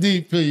 You're right.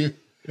 Deep to you.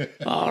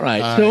 All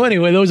right. So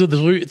anyway, those are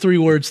the 3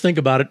 words. Think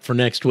about it for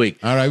next week.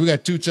 All right, we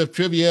got 2 tough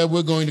trivia.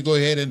 We're going to go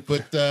ahead and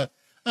put a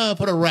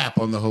wrap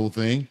on the whole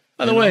thing.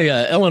 By the way,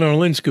 Eleanor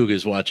Linskog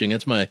is watching.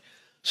 That's my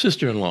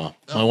sister-in-law,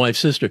 my wife's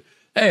sister.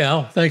 Hey,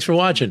 Al, thanks for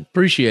watching.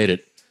 Appreciate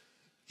it.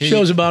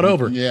 Show's about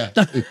over. Yeah.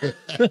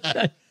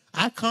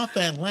 I caught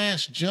that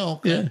last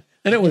joke. Yeah.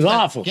 And it was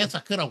awful. Guess I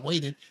could have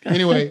waited.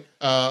 Anyway,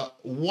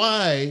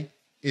 why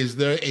is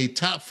there a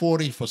top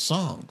 40 for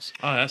songs?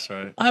 Oh, that's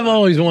right. I've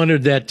always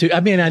wondered that too.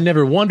 I mean, I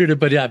never wondered it,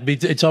 but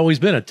it's always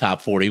been a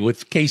top 40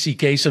 with Casey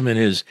Kasem and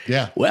his.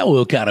 Yeah. Well,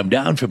 we'll count them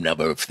down from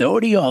number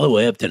 30 all the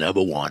way up to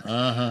number 1.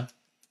 Uh-huh.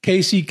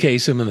 Casey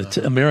Kasem in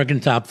the American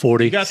Top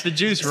 40. You got the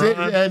juice,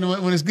 Ron. And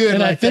when it's good And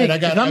like I think,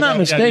 that, if I'm not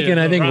mistaken,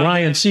 I think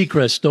Ryan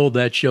Seacrest stole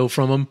that show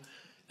from him.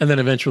 And then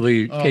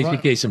eventually Casey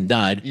Kasem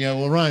died. Yeah,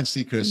 well, Ryan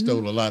Seacrest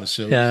stole a lot of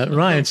shows. Yeah,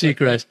 Ryan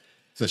Seacrest.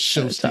 It's a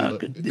show stealer.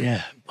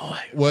 Yeah, boy.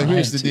 Well,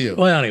 here's the deal.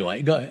 Well,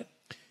 anyway, go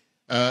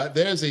ahead.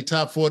 There's a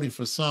top 40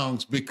 for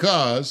songs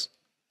because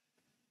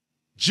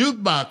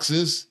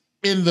jukeboxes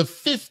in the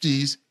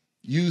 50s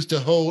used to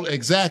hold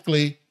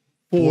exactly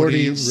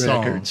 40 songs.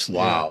 records.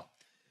 Wow.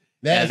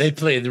 Yeah, they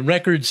played the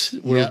records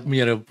were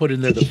put in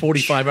there the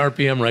 45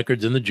 RPM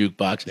records in the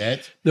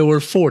jukebox. There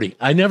were 40.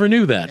 I never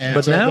knew that, And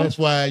but so now that's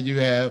why you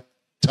have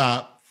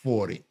top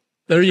 40.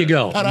 there you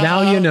go. Ta-da.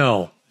 Now you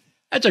know.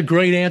 That's a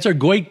great answer.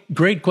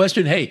 Great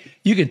question. Hey,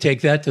 you can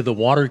take that to the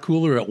water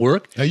cooler at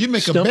work. Now you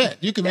make a bet.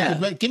 You can make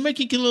a bet. Can make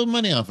you get a little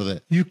money off of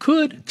that. You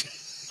could.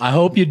 I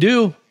hope you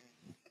do.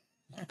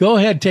 Go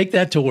ahead, take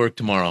that to work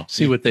tomorrow.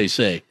 See what they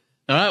say.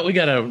 All right, we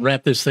got to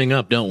wrap this thing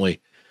up, don't we?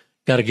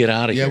 Got to get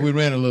out of here. Yeah, we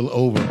ran a little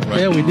over. Right?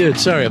 Yeah, we did.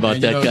 Sorry about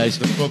And, that, guys.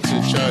 The folks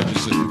that charge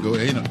us if we go,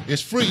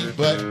 it's free,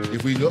 but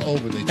if we go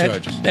over, they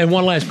charge us. And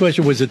one last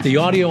question. Was it the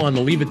audio on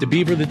the Leave It to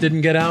Beaver that didn't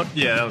get out?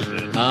 Yeah, that was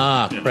it.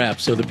 Crap.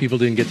 So the people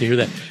didn't get to hear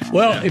that.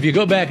 Well, if you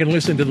go back and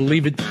listen to the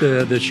Leave It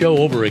the show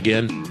over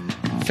again,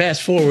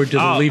 fast forward to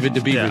the Leave It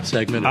to Beaver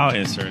segment. I'll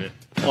insert it.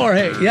 Or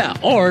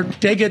or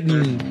take it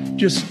and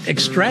just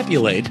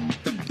extrapolate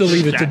the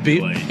Leave It to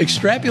Beaver.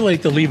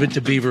 Extrapolate the Leave It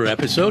to Beaver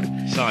episode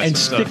and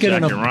stick it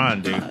on a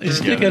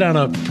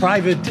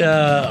private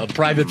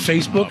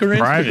Facebook or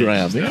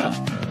Instagram. Yeah.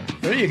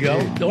 There you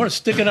go. Or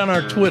stick it on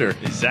our Twitter.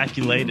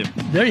 Exaculated.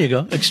 There you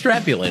go.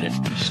 Extrapolate it.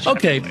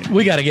 Okay,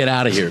 we got to get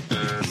out of here.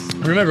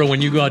 Remember,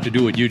 when you go out to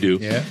do what you do,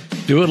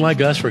 do it like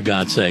us, for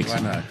God's sakes. Why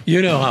not?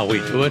 You know how we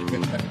do it.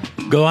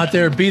 Go out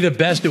there, be the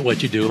best at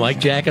what you do, like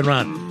Jack and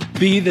Ron.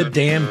 Be the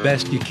damn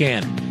best you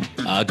can.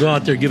 Go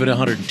out there, give it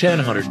 110,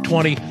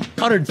 120,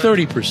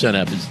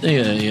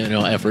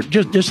 130% effort,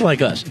 just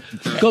like us.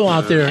 Go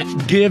out there,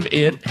 give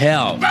it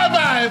hell.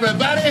 Bye-bye,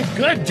 everybody.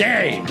 Good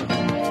day.